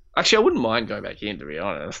 Actually, I wouldn't mind going back in, to be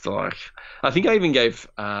honest. Like, I think I even gave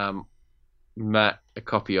Matt a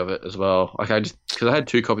copy of it as well. Like, because I had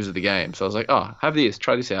 2 copies of the game, so I was like, "Oh, have this,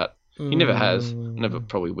 try this out." He never has, never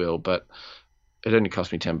probably will, but it only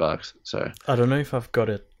cost me $10. So I don't know if I've got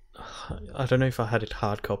it. I don't know if I had it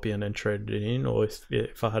hard copy and then traded it in, or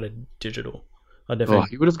if I had it digital. I definitely.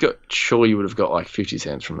 You would have got. Sure, you would have got like 50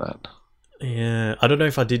 cents from that. Yeah, I don't know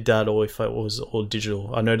if I did that or if it was all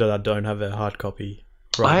digital. I know that I don't have a hard copy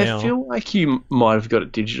right now. I feel like you might have got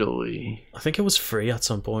it digitally. I think it was free at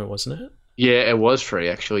some point, wasn't it? Yeah, it was free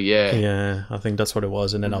actually. Yeah. Yeah, I think that's what it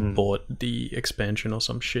was, and then I bought the expansion or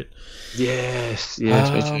some shit. Yes.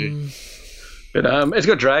 Yeah, me too. But it's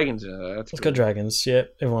got dragons in it. It's got dragons. Yeah,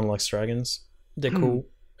 everyone likes dragons. They're cool.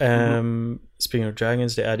 Speaking of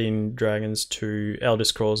dragons, they're adding dragons to Elder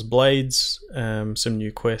Scrolls Blades. Some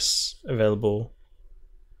new quests available.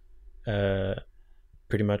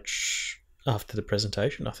 Pretty much after the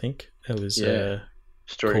presentation, I think it was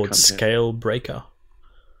story called content. Scale Breaker.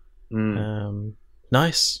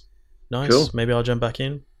 Nice. Cool. Maybe I'll jump back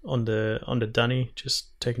in on the dunny,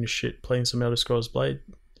 just taking a shit, playing some Elder Scrolls Blade.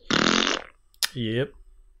 Yep.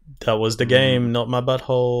 That was the game, not my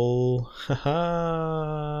butthole.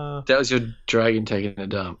 That was your dragon taking a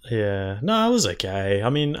dump. Yeah. No, it was okay. I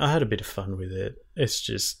mean, I had a bit of fun with it. It's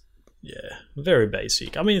just, very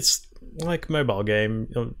basic. I mean, it's like a mobile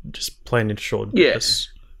game, just playing in short bursts.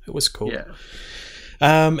 It was cool. Yeah.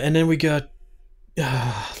 And then we got,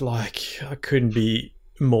 I couldn't be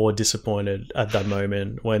more disappointed at that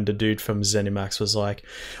moment when the dude from ZeniMax was like,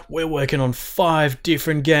 we're working on 5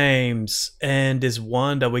 different games and there's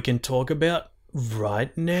one that we can talk about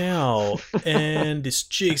right now, and this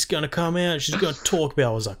chick's gonna come out. She's gonna talk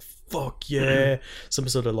about. I was like, fuck yeah, some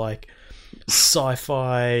sort of like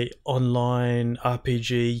sci-fi online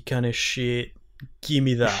RPG kind of shit. Give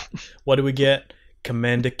me that. What do we get?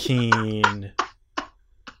 Commander Keen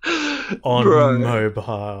on Bro.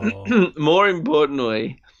 mobile. More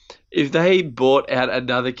importantly, if they bought out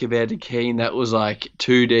another Commander Keen that was like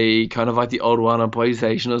 2D, kind of like the old one on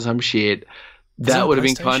PlayStation or some shit, Was it that on would have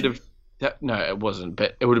been kind PlayStation? of. No, it wasn't,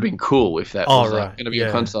 but it would have been cool if that was like, Right, going to be yeah.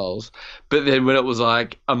 on consoles. But then when it was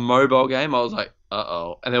like a mobile game, I was like,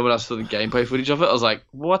 uh-oh. And then when I saw the gameplay footage of it, I was like,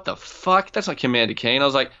 what the fuck? That's not Commander Keen. I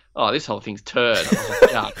was like, oh, this whole thing's turd. I was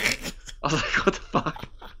like, yeah. I was like, what the fuck?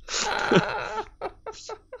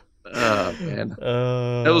 Oh, man.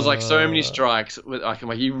 It was like so many strikes. With, like, I'm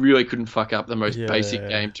like, you really couldn't fuck up the most basic Yeah.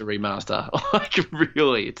 game to remaster. Like,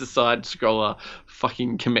 really, it's a side scroller.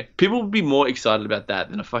 Fucking people would be more excited about that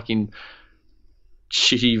than a fucking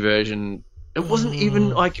shitty version. It wasn't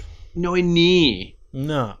even like nowhere near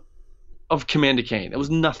No. of Commander Keen. There was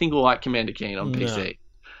nothing like Commander Keen on No. PC.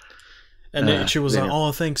 And then she was yeah. like,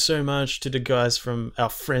 "Oh, thanks so much to the guys from our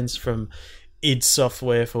friends from id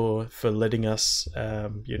Software for letting us,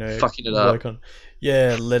 Fucking it up. work on,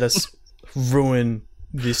 let us ruin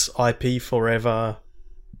this IP forever.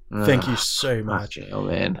 Thank you so much." Oh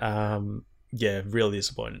man. Yeah, really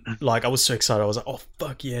disappointed. Like, I was so excited. I was like, "Oh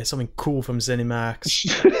fuck yeah, something cool from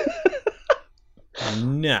ZeniMax."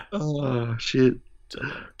 Nah. Oh shit.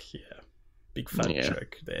 Yeah, big fat Yeah.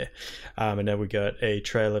 joke there. And then we got a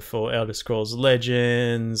trailer for Elder Scrolls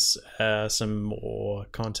Legends, some more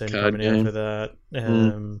content Card coming out game. for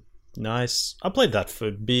that. Nice. I played that for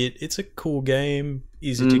a bit. It's a cool game,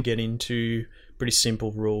 easy to get into, pretty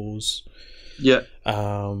simple rules. Yeah.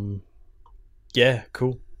 Yeah,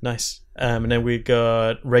 cool, nice. And then we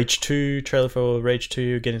got Rage 2, trailer for Rage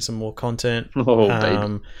 2, getting some more content. Oh baby.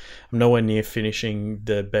 I'm nowhere near finishing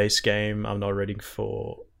the base game. I'm not ready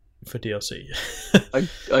for DLC.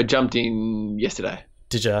 I jumped in yesterday.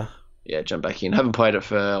 Did ya? Yeah, jump back in. Haven't played it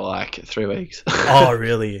for like 3 weeks. Oh,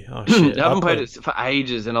 really? Oh, shit. I haven't played it for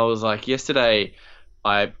ages, and I was like, yesterday,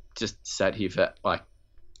 I just sat here for like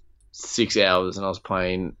 6 hours, and I was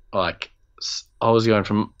playing like I was going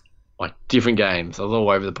from like different games. I was all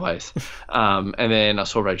over the place, and then I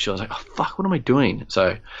saw Rage 2. I was like, oh fuck, what am I doing?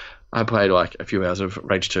 So I played like a few hours of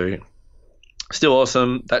Rage 2. Still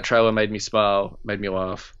awesome. That trailer made me smile, made me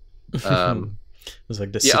laugh. It was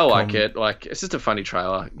like the Yeah, I like sitcom. it. Like, it's just a funny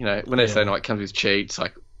trailer. You know, when they say like it comes with cheats,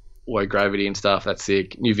 like low gravity and stuff, that's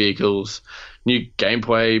sick. New vehicles, new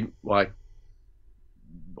gameplay, like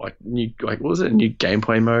new what was it? A new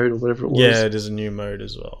gameplay mode or whatever it was. Yeah, there's a new mode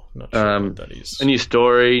as well. Not sure what that is. A new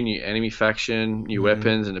story, new enemy faction, new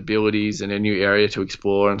weapons and abilities, and a new area to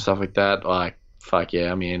explore and stuff like that. Like, fuck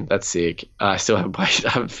yeah, I mean, that's sick. I still haven't played. I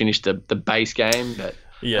haven't finished the base game, but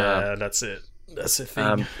Yeah, that's it. That's the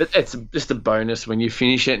thing. but it's just a bonus when you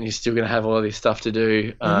finish it, and you're still going to have all this stuff to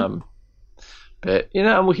do. But you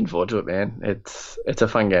know, I'm looking forward to it, man. It's a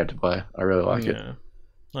fun game to play. I really like it. Yeah,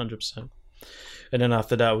 100%. And then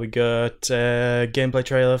after that, we got a gameplay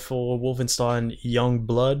trailer for Wolfenstein Young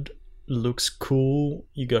Blood. Looks cool.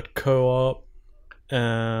 You got co-op.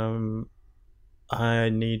 I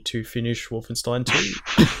need to finish Wolfenstein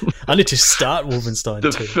 2. I need to start Wolfenstein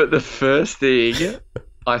 2. The first thing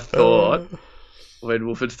I thought when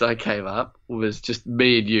Wolfenstein came up was just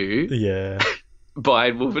me and you Yeah,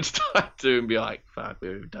 buying Wolfenstein 2 and be like, fuck, we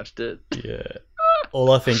haven't touched it. yeah.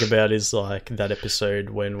 All I think about is like that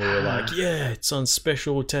episode when we were like, yeah, it's on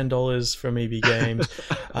special $10 from EB Games.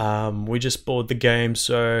 We just bought the game,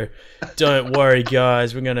 so don't worry,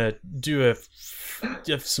 guys. We're gonna do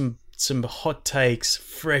some hot takes,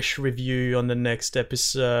 fresh review on the next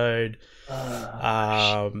episode.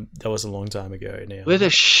 That was a long time ago now. We're the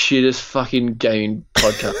shittest fucking gaming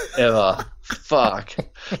podcast ever. Fuck.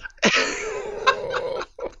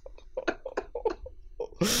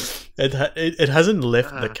 It hasn't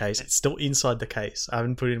left the case. It's still inside the case. I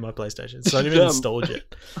haven't put it in my PlayStation. It's not even Dumb. installed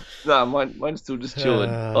yet. No, mine's still just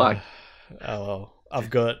chilling. Like, Oh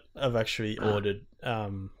well. I've actually ordered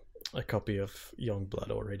a copy of Young Blood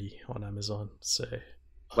already on Amazon. So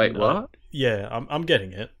wait, what? yeah, I'm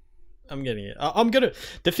getting it. I'm gonna.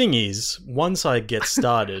 The thing is, once I get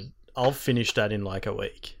started, I'll finish that in like a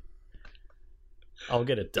week. I'll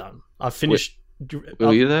get it done. I finished.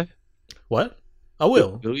 Will you though? What? I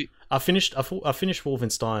will. Will you? I finished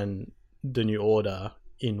Wolfenstein: The New Order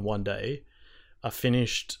in one day. I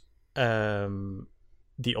finished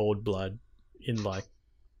The Old Blood in like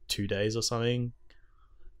 2 days or something.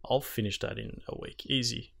 I'll finish that in a week,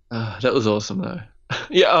 easy. That was awesome though.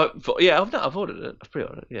 I've ordered it. I've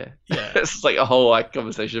pre-ordered it. Yeah, Yeah. it's like a whole like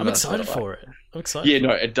conversation. I'm about excited stuff, for like, it. I'm excited. Yeah, for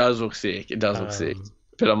no, it. it does look sick. It does look sick.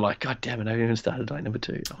 But I'm like, God damn it! I haven't even started like number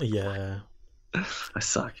 2. Oh, Yeah. I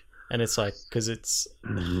suck. And it's like, because it's,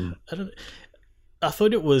 Mm. I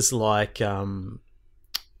thought it was like a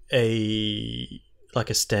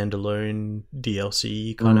standalone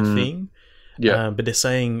DLC kind of thing. Yeah. But they're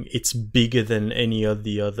saying it's bigger than any of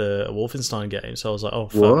the other Wolfenstein games. So I was like, oh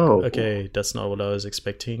fuck, Whoa. okay, that's not what I was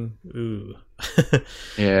expecting. Ooh.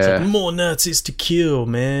 Yeah. It's like more Nazis to kill,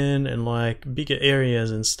 man, and like bigger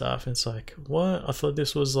areas and stuff. And it's like, what? I thought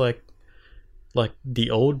this was like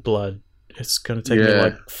the old Blood. It's gonna take me Yeah.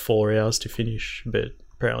 like 4 hours to finish, but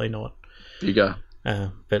apparently not. Bigger.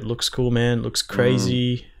 But it looks cool, man. Looks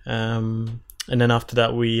crazy. And then after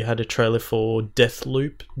that, we had a trailer for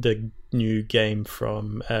Deathloop, the new game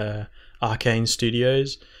from Arcane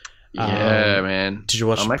Studios. Yeah, man. Did you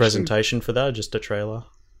watch I'm the actually- presentation for that? Or just a trailer?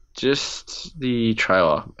 Just the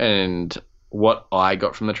trailer, and what I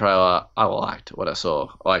got from the trailer, I liked what I saw.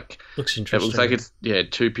 Like, Looks it interesting. looks like it's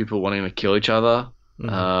two people wanting to kill each other.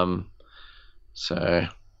 Mhm. So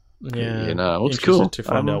Yeah, you know, it's interested cool to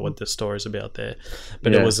find out what the story's about there.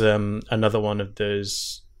 But Yeah. it was another one of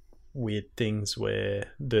those weird things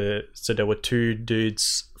where there were 2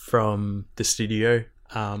 dudes from the studio,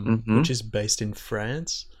 which is based in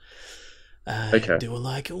France. Okay. They were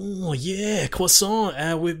like, "Oh yeah, croissant!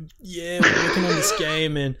 we're working on this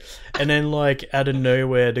game," and then like out of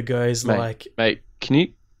nowhere, the guy's like, mate, can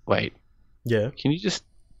you wait? "Yeah." Can you just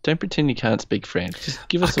don't pretend you can't speak French? Just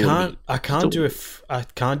give us a little bit. I can't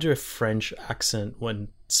do a French accent when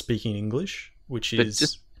speaking English, which But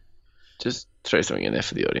is just throw something in there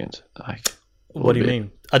for the audience. Like, what do you bit.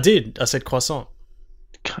 mean? I did. I said croissant.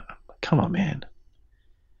 Come on, man.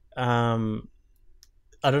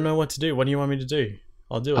 I don't know what to do. What do you want me to do?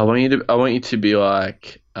 I'll do it. I want you to be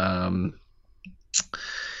like,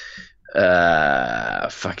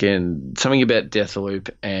 fucking something about Deathloop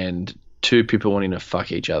and 2 people wanting to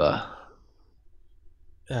fuck each other.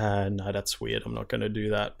 No, that's weird. I'm not going to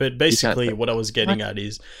do that. But basically, can't- what I was getting at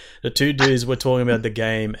is the 2 dudes were talking about the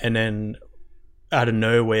game, and then out of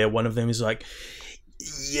nowhere, one of them is like,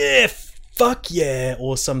 "Yeah, fuck yeah,"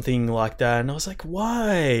 or something like that. And I was like,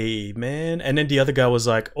 "Why, man?" And then the other guy was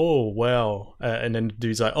like, "Oh, wow." And then the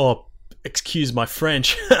dude's like, "Oh, excuse my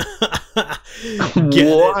French."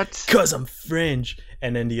 What? Because I'm French.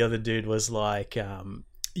 And then the other dude was like,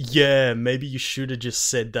 "Yeah, maybe you should have just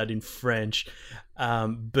said that in French.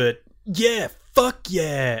 But yeah, fuck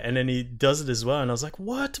yeah." And then he does it as well. And I was like,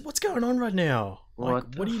 what's going on right now?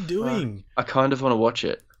 Like, what are you doing? I kind of want to watch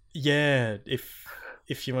it. Yeah,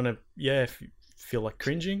 if you want to, if you feel like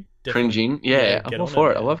cringing. definitely, Cringing, yeah, get I'm all on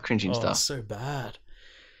for it. I man. love cringing Oh, stuff. it's so bad.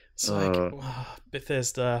 It's like,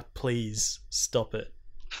 Bethesda, please stop it.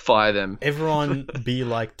 Fire them. Everyone be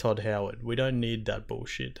like Todd Howard. We don't need that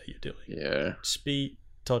bullshit that you're doing. Yeah. Just be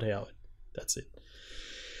Todd Howard. That's it.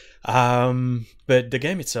 But the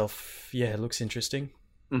game itself, it looks interesting.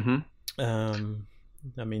 Mm-hmm.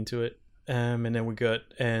 I'm into it. And then we got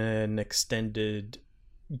an extended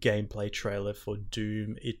gameplay trailer for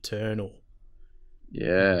Doom Eternal.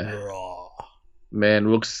 Yeah. Raw.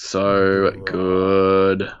 Man, looks so Bruh.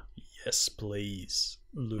 good. Yes, please.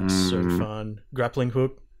 Looks so fun. Grappling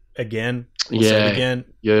hook again. We'll Yeah. say it again.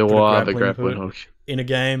 Yeah, Put a wow, the grappling grappling hook. In a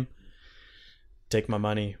game. Take my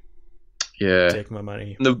money. Yeah. Take my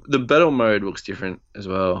money. The battle mode looks different as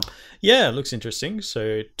well. Yeah, it looks interesting.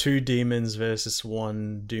 So 2 demons versus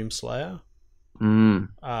 1 Doomslayer. Mm.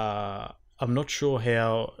 I'm not sure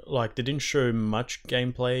how, like, they didn't show much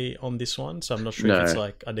gameplay on this one, so I'm not sure if it's No.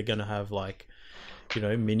 like, are they going to have, like,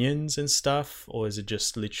 minions and stuff, or is it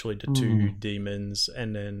just literally the 2 demons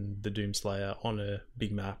and then the Doomslayer on a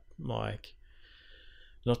big map? Like,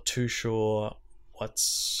 not too sure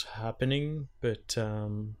what's happening, but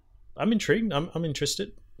I'm intrigued. I'm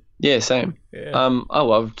interested. Yeah, same. Yeah, I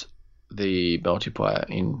loved the multiplayer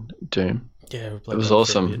in Doom. yeah, we It played was that a fair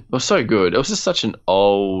awesome. bit. It was so good. It was just such an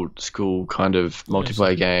old school kind of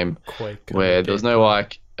multiplayer game Quake, where there was no gameplay.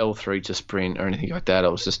 like L3 to sprint or anything like that.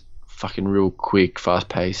 It was just fucking real quick, fast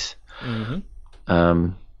pace. Mhm.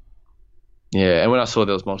 Yeah, and when I saw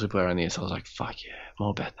there was multiplayer on this, I was like, fuck yeah, more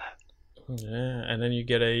about that. Yeah, and then you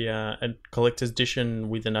get a collector's edition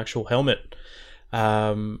with an actual helmet,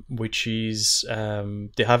 which is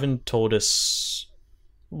they haven't told us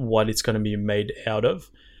what it's going to be made out of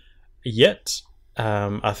yet.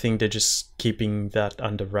 I think they're just keeping that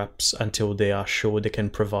under wraps until they are sure they can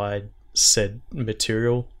provide said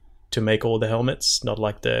material to make all the helmets, not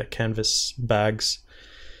like the canvas bags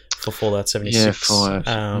for Fallout 76. Yeah, Fallout.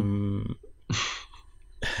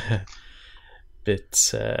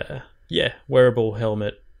 But yeah, wearable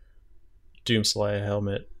helmet, Doomslayer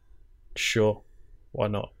helmet, sure, why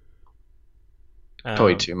not?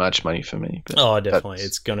 Probably too much money for me. But oh, definitely,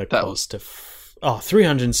 it's gonna cost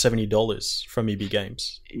 $370 from EB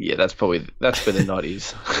Games. Yeah, that's where the knot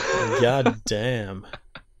is. God damn.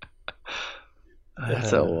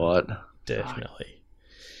 That's a lot. Definitely.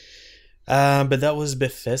 But that was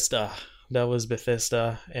Bethesda.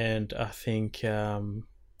 And I think I'm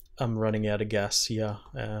running out of gas here.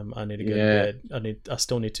 I need to go to bed. I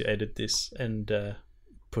still need to edit this and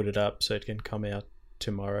put it up so it can come out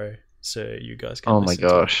tomorrow, so you guys can. Oh my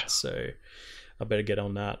gosh! So I better get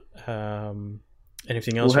on that.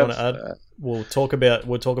 Anything else you want to add? We'll talk about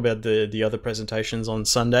the other presentations on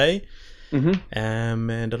Sunday.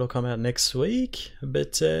 And it'll come out next week.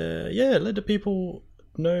 But let the people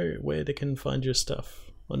know where they can find your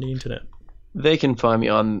stuff on the internet. They can find me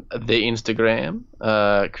on the Instagram,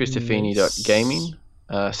 Christofini.gaming,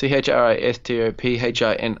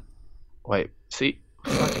 ChristopHin. Wait, see?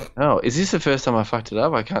 Oh, is this the first time I fucked it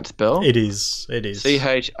up? I can't spell. It is.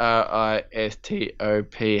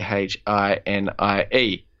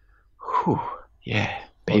 ChristopHinie. Whew. Yeah,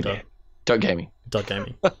 baby. .gaming.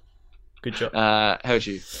 Good job. How about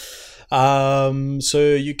you?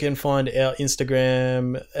 So you can find our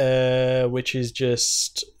Instagram, which is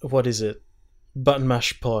just, what is it? Button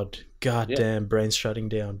Mash Pod. God damn, brain's shutting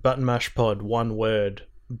down. Button Mash Pod, one word.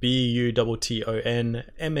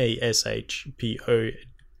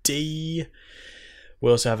 BUTTONMASHPOD. We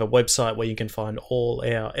also have a website where you can find all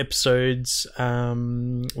our episodes,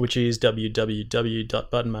 which is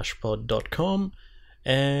www.buttonmashpod.com.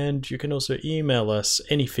 And you can also email us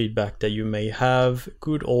any feedback that you may have,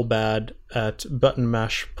 good or bad, at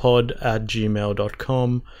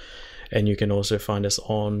buttonmashpod@gmail.com. And you can also find us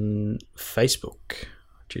on Facebook,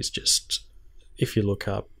 which is just, if you look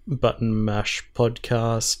up Button Mash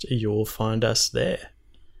Podcast, you'll find us there.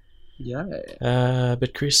 Yeah.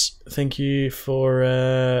 But Chris, thank you for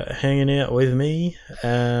hanging out with me.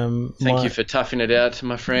 Thank you for toughing it out,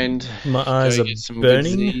 my friend. My eyes are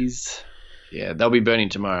burning. Yeah, they'll be burning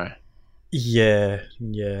tomorrow. Yeah,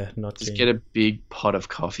 not just keen. Get a big pot of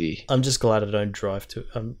coffee. I'm just glad I don't drive to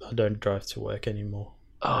work anymore.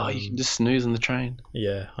 Oh, you can just snooze on the train.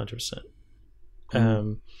 Yeah, 100%.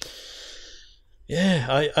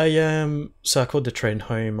 So I caught the train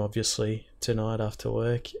home, obviously, tonight after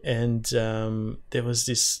work, and there was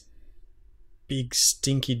this big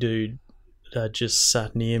stinky dude that just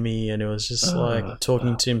sat near me, and it was just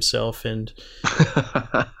talking to himself, and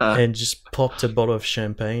and just popped a bottle of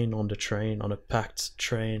champagne on the train, on a packed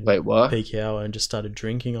train. Wait, what? Peak hour, and just started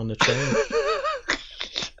drinking on the train.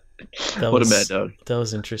 What a mad dog. That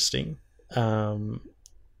was interesting. Did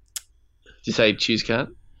you say cheese cat?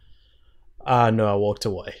 No, I walked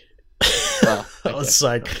away. Okay. I was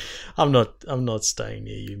like, I'm not staying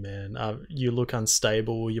near you, man. You look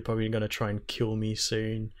unstable. You're probably going to try and kill me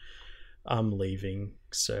soon. I'm leaving,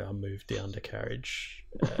 so I moved down the carriage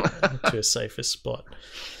to a safer spot.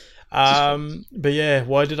 But yeah,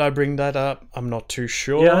 why did I bring that up? I'm not too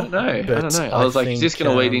sure. Yeah, I don't know. I was like, is this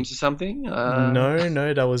going to lead into something?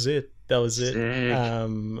 No, that was it. Sick.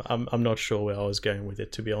 I'm not sure where I was going with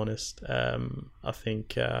it, to be honest. I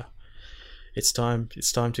think it's time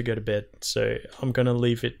to go to bed, so I'm gonna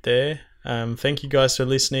leave it there. Thank you guys for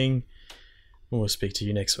listening. We'll speak to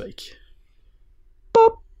you next week.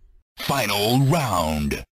 Boop. Final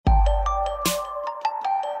round.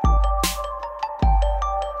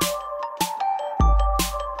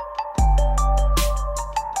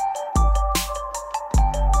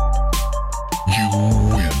 You